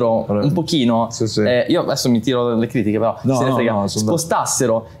spostassero un pochino, io adesso mi tiro le critiche, però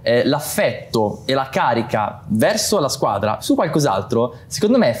spostassero l'affetto e la carica verso la squadra su qualcos'altro,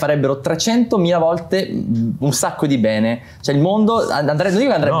 secondo me farebbero 300.000 volte un sacco di bene, cioè il mondo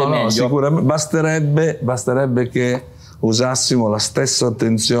andrebbe meglio. Sicuramente basterebbe che usassimo la stessa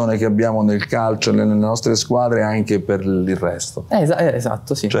attenzione che abbiamo nel calcio, nelle nostre squadre, anche per il resto.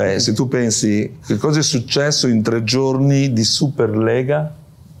 Esatto, sì. Cioè, se tu pensi che cosa è successo in 3 giorni di Superlega,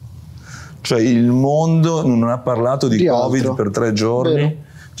 cioè il mondo non ha parlato di Covid altro. Per 3 giorni. Vero.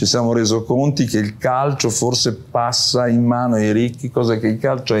 Ci siamo resi conti che il calcio forse passa in mano ai ricchi, cosa che il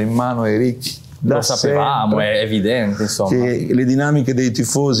calcio è in mano ai ricchi. Lo sapevamo, è evidente, insomma. Che le dinamiche dei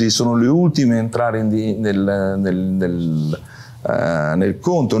tifosi sono le ultime a entrare nel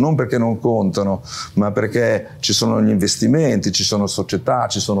conto, non perché non contano, ma perché ci sono gli investimenti, ci sono società,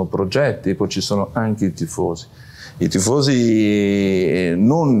 ci sono progetti, e poi ci sono anche i tifosi. I tifosi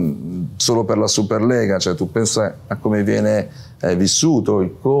non solo per la Superlega, cioè tu pensa a come viene vissuto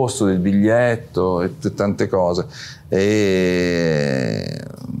il costo del biglietto e tante cose. E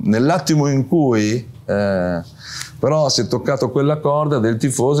nell'attimo in cui però si è toccato quella corda del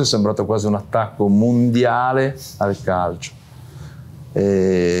tifoso è sembrato quasi un attacco mondiale al calcio.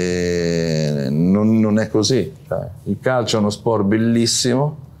 E non è così, cioè, il calcio è uno sport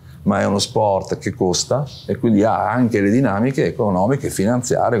bellissimo, ma è uno sport che costa e quindi ha anche le dinamiche economiche e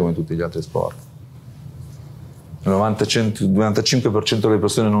finanziarie come tutti gli altri sport. Il 95% delle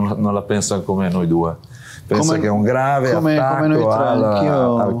persone non la pensano come noi due. pensa che è un grave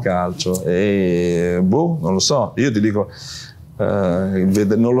attacco al calcio. E non lo so, io ti dico,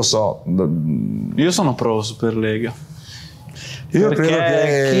 non lo so. Io sono pro Superlega. Io perché credo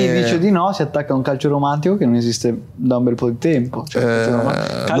che chi dice di no si attacca a un calcio romantico che non esiste da un bel po' di tempo. Cioè,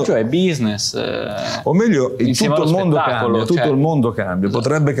 il calcio è business. O meglio, tutto il mondo cambia. Tutto il mondo cambia. Esatto.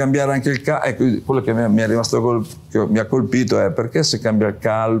 Potrebbe cambiare anche il calcio. Ecco, quello che mi è rimasto che mi ha colpito è perché se cambia il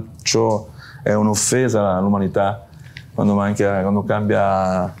calcio è un'offesa all'umanità. Quando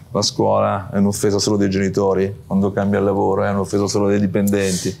cambia la scuola è un'offesa solo dei genitori, quando cambia il lavoro è un'offesa solo dei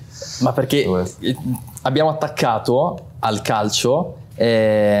dipendenti. Ma perché abbiamo attaccato al calcio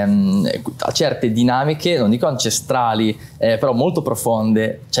a certe dinamiche, non dico ancestrali, però molto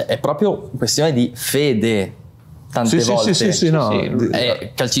profonde, cioè è proprio questione di fede tante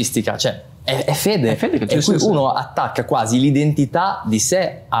volte. Calcistica, cioè è fede, e cui uno attacca quasi l'identità di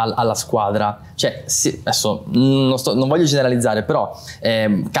sé alla squadra. Cioè, adesso non voglio generalizzare, però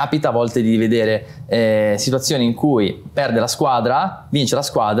capita a volte di vedere situazioni in cui perde la squadra, vince la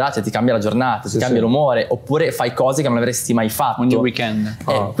squadra, cioè ti cambia la giornata, ti cambia l'umore, oppure fai cose che non avresti mai fatto ogni weekend.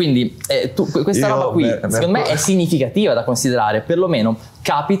 Quindi questa roba qui secondo me è significativa da considerare, perlomeno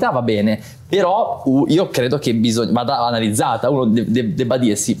capita, va bene, però io credo che vada analizzata. Uno debba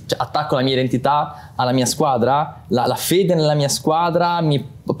dirsi, cioè, attacco la mia identità alla mia squadra, la fede nella mia squadra mi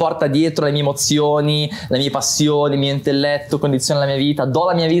porta dietro le mie emozioni, le mie passioni, il mio intelletto, condiziona la mia vita, do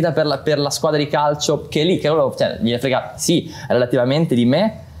la mia vita per la squadra di calcio, che è lì, che loro, cioè, gliene frega relativamente di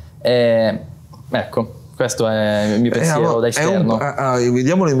me. Ecco, questo è il mio pensiero da esterno.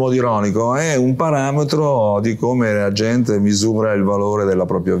 Vediamolo in modo ironico, è un parametro di come la gente misura il valore della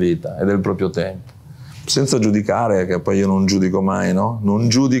propria vita e del proprio tempo, senza giudicare, che poi io non giudico mai, no? Non mi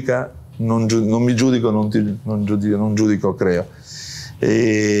giudico, non giudico, creo.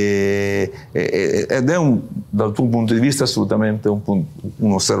 Ed è dal tuo punto di vista assolutamente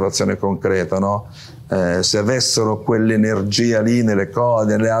un'osservazione concreta, no? Se avessero quell'energia lì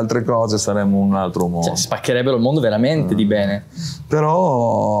nelle altre cose saremmo un altro mondo. Cioè, spaccherebbero il mondo veramente di bene.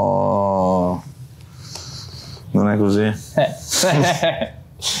 Però non è così.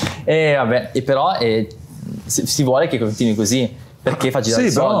 Però si vuole che continui così, perché fa girare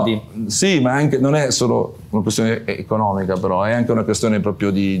i soldi. Sì, ma anche, non è solo una questione economica, però è anche una questione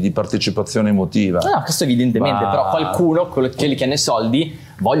proprio di partecipazione emotiva. No, questo evidentemente, però qualcuno, quelli che hanno i soldi,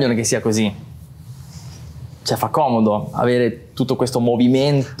 vogliono che sia così. Cioè fa comodo avere tutto questo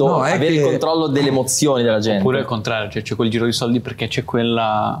movimento, avere il controllo delle emozioni della gente. Oppure al contrario, cioè c'è quel giro di soldi perché c'è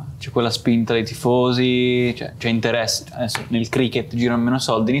quella spinta dei tifosi, cioè c'è interesse. Adesso nel cricket girano meno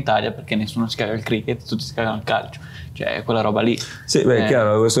soldi in Italia perché nessuno si caga al cricket, tutti si cagano al calcio. Cioè quella roba lì. Sì, è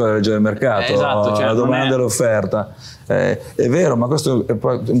chiaro, questo è la legge del mercato, esatto, cioè, la domanda e l'offerta. È vero, ma questo è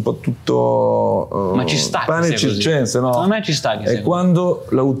un po' tutto ma ci sta pane e circense, no? Secondo me ci sta che è quando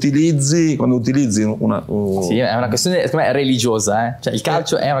utilizzi una sì, è una questione, secondo me, religiosa, Cioè il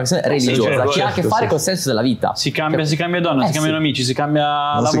calcio è una questione religiosa, che ha a che fare col senso della vita. Si cambia donna, si cambiano amici, si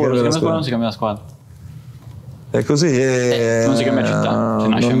cambia lavoro, si cambia scuola, non si cambia la squadra. È così, non si cambia città,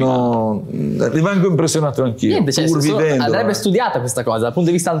 rimango impressionato anch'io. Niente, cioè, andrebbe studiata questa cosa dal punto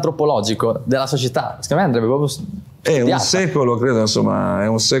di vista antropologico della società. Secondo me andrebbe proprio studiata. È un secolo, credo, insomma, è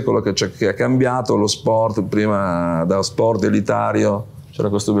un secolo che ha cambiato lo sport. Prima da sport elitario c'era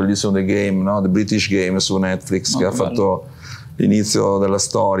questo bellissimo The Game, no? The British Game su Netflix, che ha fatto l'inizio della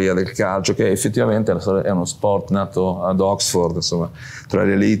storia del calcio, che effettivamente è uno sport nato ad Oxford, insomma, tra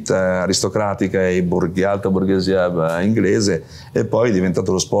l'elite aristocratica e alta borghesia inglese, e poi è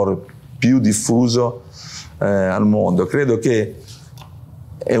diventato lo sport più diffuso al mondo. Credo che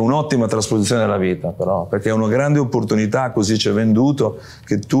è un'ottima trasposizione della vita, però, perché è una grande opportunità, così ci è venduto,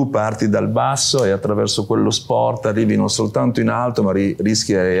 che tu parti dal basso e attraverso quello sport arrivi non soltanto in alto, ma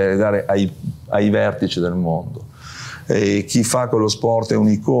rischi di arrivare ai vertici del mondo. E chi fa quello sport è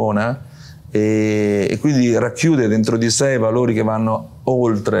un'icona e quindi racchiude dentro di sé valori che vanno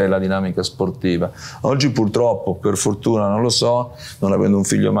oltre la dinamica sportiva. Oggi purtroppo, per fortuna non lo so, non avendo un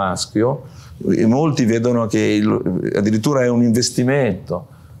figlio maschio, molti vedono che addirittura è un investimento,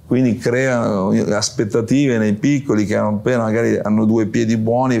 quindi creano aspettative nei piccoli che appena magari hanno due piedi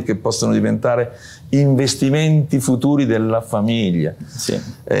buoni e che possono diventare investimenti futuri della famiglia. Sì.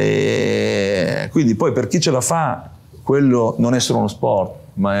 Quindi poi per chi ce la fa, quello non è solo uno sport,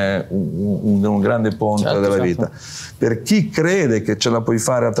 ma è un grande ponte della vita. Per chi crede che ce la puoi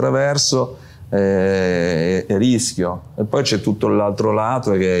fare attraverso, è rischio. E poi c'è tutto l'altro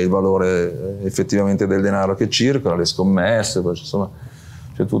lato, che è il valore effettivamente del denaro che circola, le scommesse, poi, insomma,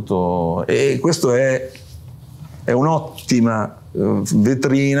 c'è tutto. E questo è è un'ottima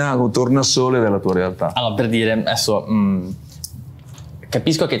vetrina, un tornasole della tua realtà. Allora, per dire, adesso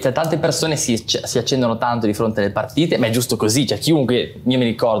capisco che tante persone si accendono tanto di fronte alle partite, ma è giusto così, cioè chiunque, io mi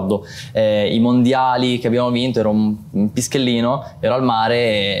ricordo i mondiali che abbiamo vinto, ero un pischellino, ero al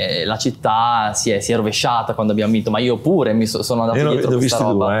mare e la città si è rovesciata quando abbiamo vinto, ma io pure mi sono andato dietro ne ho questa visti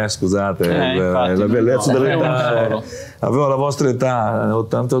roba. due, scusate, infatti, la bellezza dell'età. solo. Avevo la vostra età,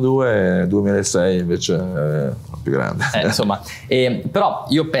 82, 2006 invece più grande. Insomma, però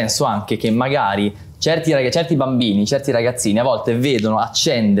io penso anche che magari certi bambini, certi ragazzini a volte vedono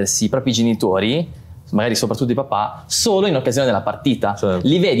accendersi i propri genitori, magari soprattutto i papà, solo in occasione della partita. Certo.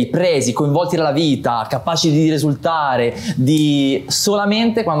 Li vedi presi, coinvolti nella vita, capaci di risultare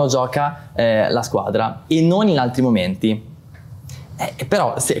solamente quando gioca la squadra e non in altri momenti.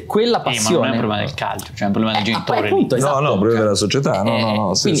 Però se quella passione... ma non è un problema del calcio, cioè è un problema dei genitori. Appunto, esatto. No, un problema della società.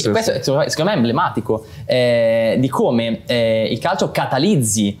 No. Quindi questo secondo me è emblematico di come il calcio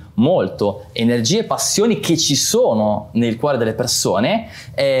catalizzi molto energie e passioni che ci sono nel cuore delle persone.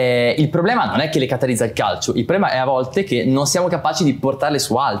 Il problema non è che le catalizza il calcio, il problema è a volte che non siamo capaci di portarle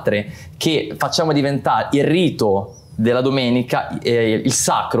su altre, che facciamo diventare il rito della domenica, il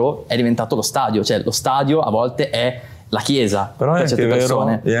sacro è diventato lo stadio, cioè lo stadio a volte è la chiesa. Però per certe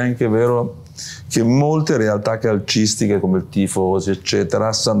persone. è anche vero che molte realtà calcistiche come il tifosi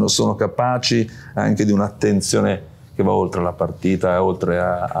eccetera sono capaci anche di un'attenzione che va oltre la partita, oltre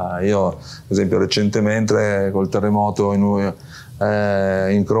io ad esempio recentemente col terremoto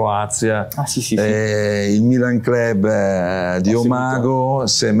in Croazia il Milan Club di Omago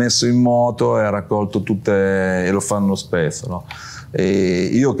si è messo in moto e ha raccolto tutte, e lo fanno spesso, no? E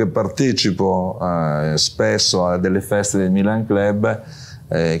io che partecipo spesso a delle feste del Milan Club,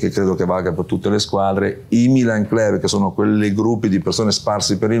 che credo che valga per tutte le squadre, i Milan Club, che sono quei gruppi di persone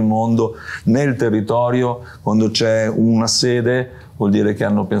sparsi per il mondo, nel territorio, quando c'è una sede, vuol dire che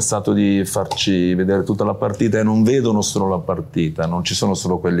hanno pensato di farci vedere tutta la partita e non vedono solo la partita, non ci sono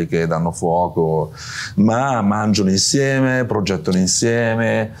solo quelli che danno fuoco, ma mangiano insieme, progettano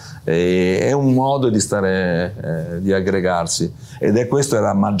insieme, è un modo di stare, di aggregarsi, ed questa è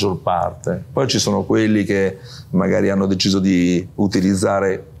la maggior parte. Poi ci sono quelli che magari hanno deciso di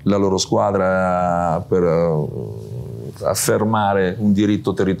utilizzare la loro squadra per affermare un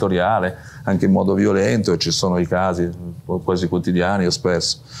diritto territoriale anche in modo violento, e ci sono i casi quasi quotidiani o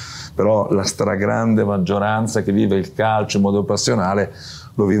spesso, però la stragrande maggioranza che vive il calcio in modo passionale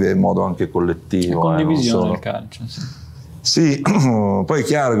lo vive in modo anche collettivo. Condivisione del calcio, sì, poi è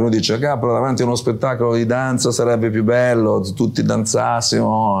chiaro che uno dice cavolo, davanti a uno spettacolo di danza sarebbe più bello, tutti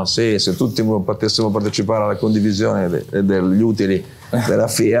danzassimo, sì, se tutti potessimo partecipare alla condivisione degli utili della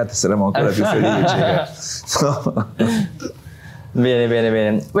Fiat saremmo ancora più felici.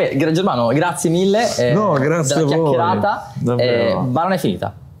 Bene. Germano, grazie mille grazie della a voi. Chiacchierata, ma non è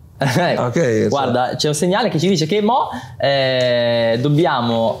finita. Okay, guarda, c'è un segnale che ci dice che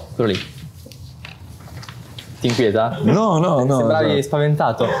dobbiamo... quello lì. Ti inquieta? No. Sembravi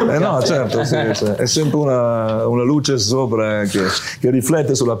spaventato. No, certo, sì, è sempre una luce sopra che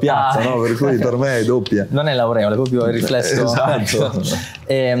riflette sulla piazza, no? Per cui per me è doppia. Non è l'aureola, è proprio il riflesso. Esatto.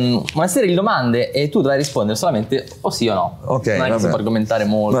 Una serie di domande e tu dovrai rispondere solamente o sì o no. Ok, non è che si può argomentare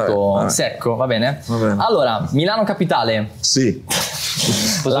molto secco, va bene? Va bene. Allora, Milano capitale. Sì.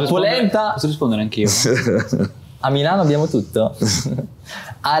 La polenta. Posso rispondere anch'io? A Milano abbiamo tutto.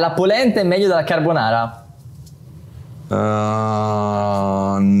 La polenta è meglio della carbonara?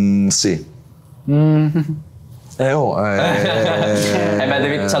 Sì. Beh,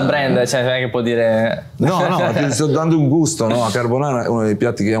 c'ha il brand, cioè non è che può dire... No, ti sto dando un gusto, no? La carbonara è uno dei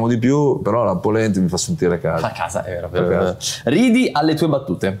piatti che amo di più, però la polenta mi fa sentire a casa. Fa casa, è vero. Ridi alle tue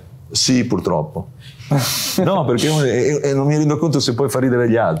battute? Sì, purtroppo. No, perché non mi rendo conto se poi fa ridere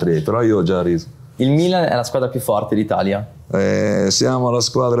gli altri, però io ho già riso. Il Milan è la squadra più forte d'Italia? Siamo la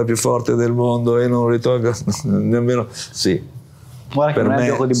squadra più forte del mondo e non ritolgo nemmeno... Sì. Guarda che Per non è me,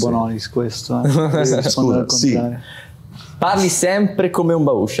 gioco di sì. Bonolis questo. Scusa, sì. Parli sempre come un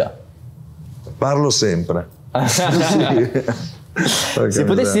bauscia? Parlo sempre. Sì. Se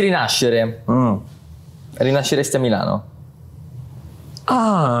potessi rinascere, rinasceresti a Milano?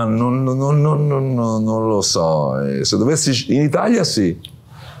 Non lo so. Se dovessi... In Italia sì.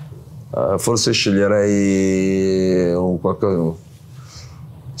 Forse sceglierei qualcosa.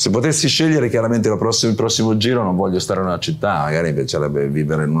 Se potessi scegliere, chiaramente il prossimo giro non voglio stare in una città, magari mi piacerebbe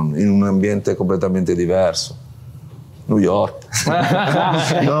vivere in un ambiente completamente diverso. New York.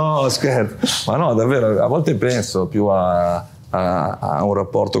 No, scherzo. Ma no, davvero, a volte penso più a un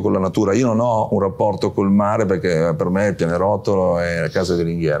rapporto con la natura. Io non ho un rapporto col mare perché per me il Pianerottolo è la casa di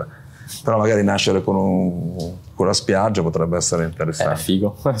ringhiera. Però magari nascere con con la spiaggia potrebbe essere interessante.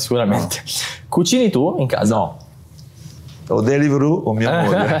 Figo, sicuramente. Cucini tu in casa? No. O Deliveroo o mia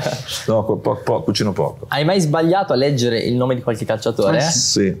moglie. No, cucino poco. Hai mai sbagliato a leggere il nome di qualche calciatore?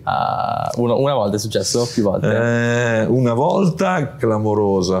 Sì. Una volta è successo? Più volte? Una volta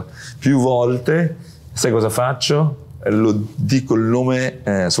clamorosa. Più volte, sai cosa faccio? Lo dico il nome,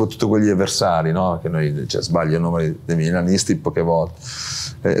 soprattutto quelli avversari, no? Che noi sbaglio il nome dei milanisti poche volte.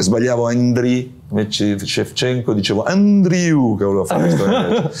 Sbagliavo Andri, invece Shevchenko dicevo Andriu, che volevo fare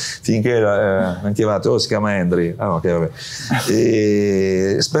questo finché anche si chiama Andri. No, okay, vabbè.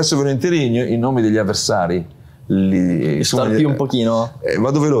 E spesso e volentieri i nomi degli avversari storpi un pochino.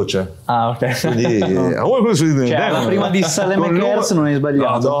 Vado veloce. Ok. Quindi, la prima di Salem e Kers non hai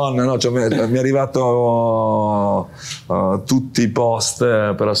sbagliato. Madonna, no, mi è arrivato tutti i post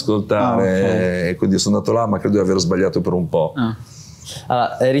per ascoltare, e quindi sono andato là, ma credo di aver sbagliato per un po'.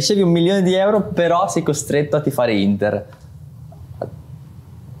 Allora, ricevi 1 milione di euro, però sei costretto a tifare Inter.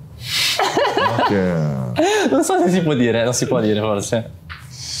 Non so se si può dire, non si può dire forse.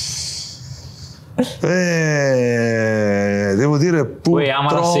 Devo dire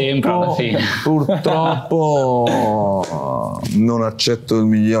purtroppo non accetto il $1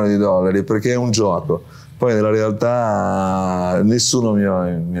 milione perché è un gioco. Poi nella realtà nessuno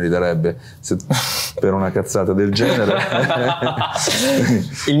mi riderebbe per una cazzata del genere.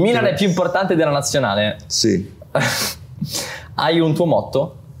 Il Milan è più importante della nazionale? Sì. Hai un tuo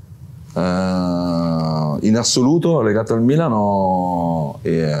motto? In assoluto legato al Milano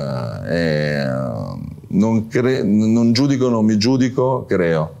non giudico, non mi giudico,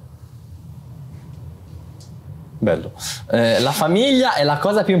 creo. Bello. La famiglia è la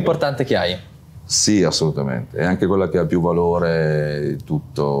cosa più importante che hai? Sì, assolutamente, è anche quella che ha più valore di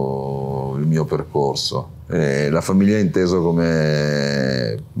tutto il mio percorso. La famiglia è inteso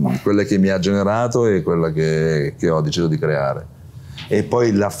come quella che mi ha generato e quella che ho deciso di creare. E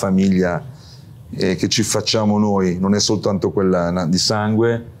poi la famiglia che ci facciamo noi non è soltanto quella di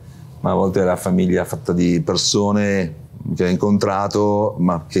sangue, ma a volte è la famiglia fatta di persone che hai incontrato,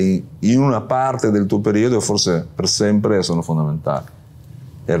 ma che in una parte del tuo periodo, forse per sempre, sono fondamentali.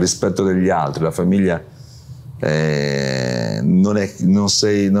 È il rispetto degli altri. La famiglia non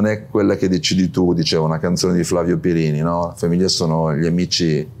è quella che decidi tu, diceva una canzone di Flavio Pirini, no? La famiglia sono gli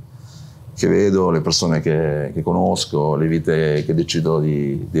amici che vedo, le persone che conosco, le vite che decido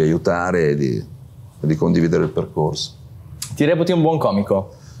di aiutare e di condividere il percorso. Ti reputi un buon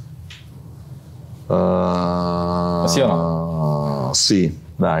comico? Sì o no? Sì,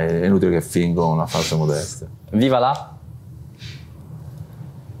 dai, è inutile che fingo una falsa modestia. Viva la?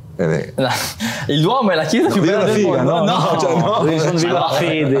 Il Duomo è la chiesa più bella del mondo. Viva la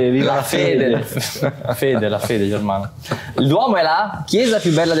fede, viva la fede. La fede, Germano. Il Duomo è la chiesa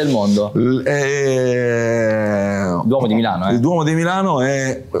più bella del mondo. Il Duomo di Milano, Il Duomo di Milano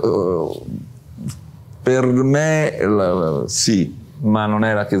è per me sì, ma non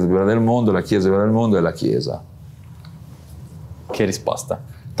è la chiesa più bella del mondo. La chiesa più bella del mondo è la chiesa. Che risposta,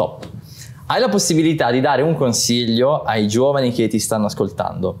 top. Hai la possibilità di dare un consiglio ai giovani che ti stanno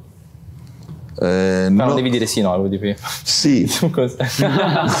ascoltando? No. Non devi dire sì, no, lo dici. Sì.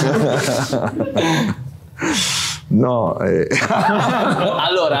 No.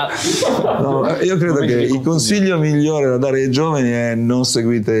 Allora. No, io credo che il consiglio migliore da dare ai giovani è: non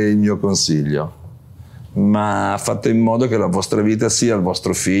seguite il mio consiglio, ma fate in modo che la vostra vita sia il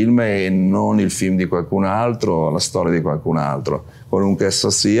vostro film e non il film di qualcun altro, la storia di qualcun altro. Qualunque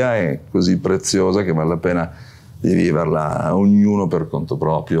essa sia, è così preziosa che vale la pena di viverla ognuno per conto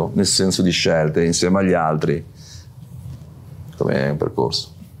proprio, nel senso di scelte insieme agli altri, come un percorso.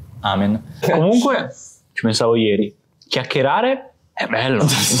 Amen. Comunque, ci pensavo ieri, chiacchierare è bello.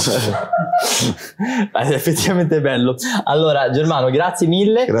 Effettivamente è bello. Allora, Germano, grazie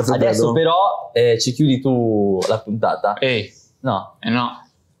mille. Grazie. Adesso però ci chiudi tu la puntata. No. No.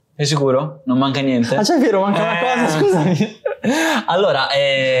 Sei sicuro? Non manca niente? Ah, c'è vero, manca una cosa, scusami. Allora,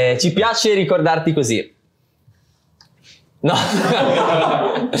 ci piace ricordarti così. No.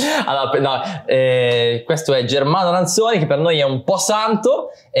 Allora, no, questo è Germano Lanzoni, che per noi è un po' santo,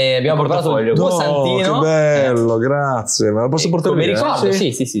 abbiamo portato il tuo santino. Che bello, grazie. Me la posso portare come via? ricordo?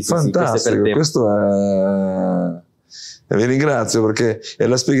 Sì. Fantastico, questo è... Vi ringrazio perché è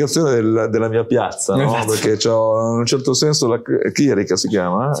la spiegazione della mia piazza, no? Esatto. Perché c'ho in un certo senso la chierica, si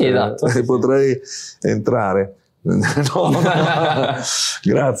chiama, sì, esatto. E potrei entrare. No.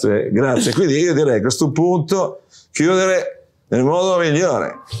 Grazie. Quindi io direi a questo punto chiudere nel modo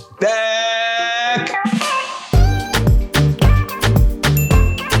migliore.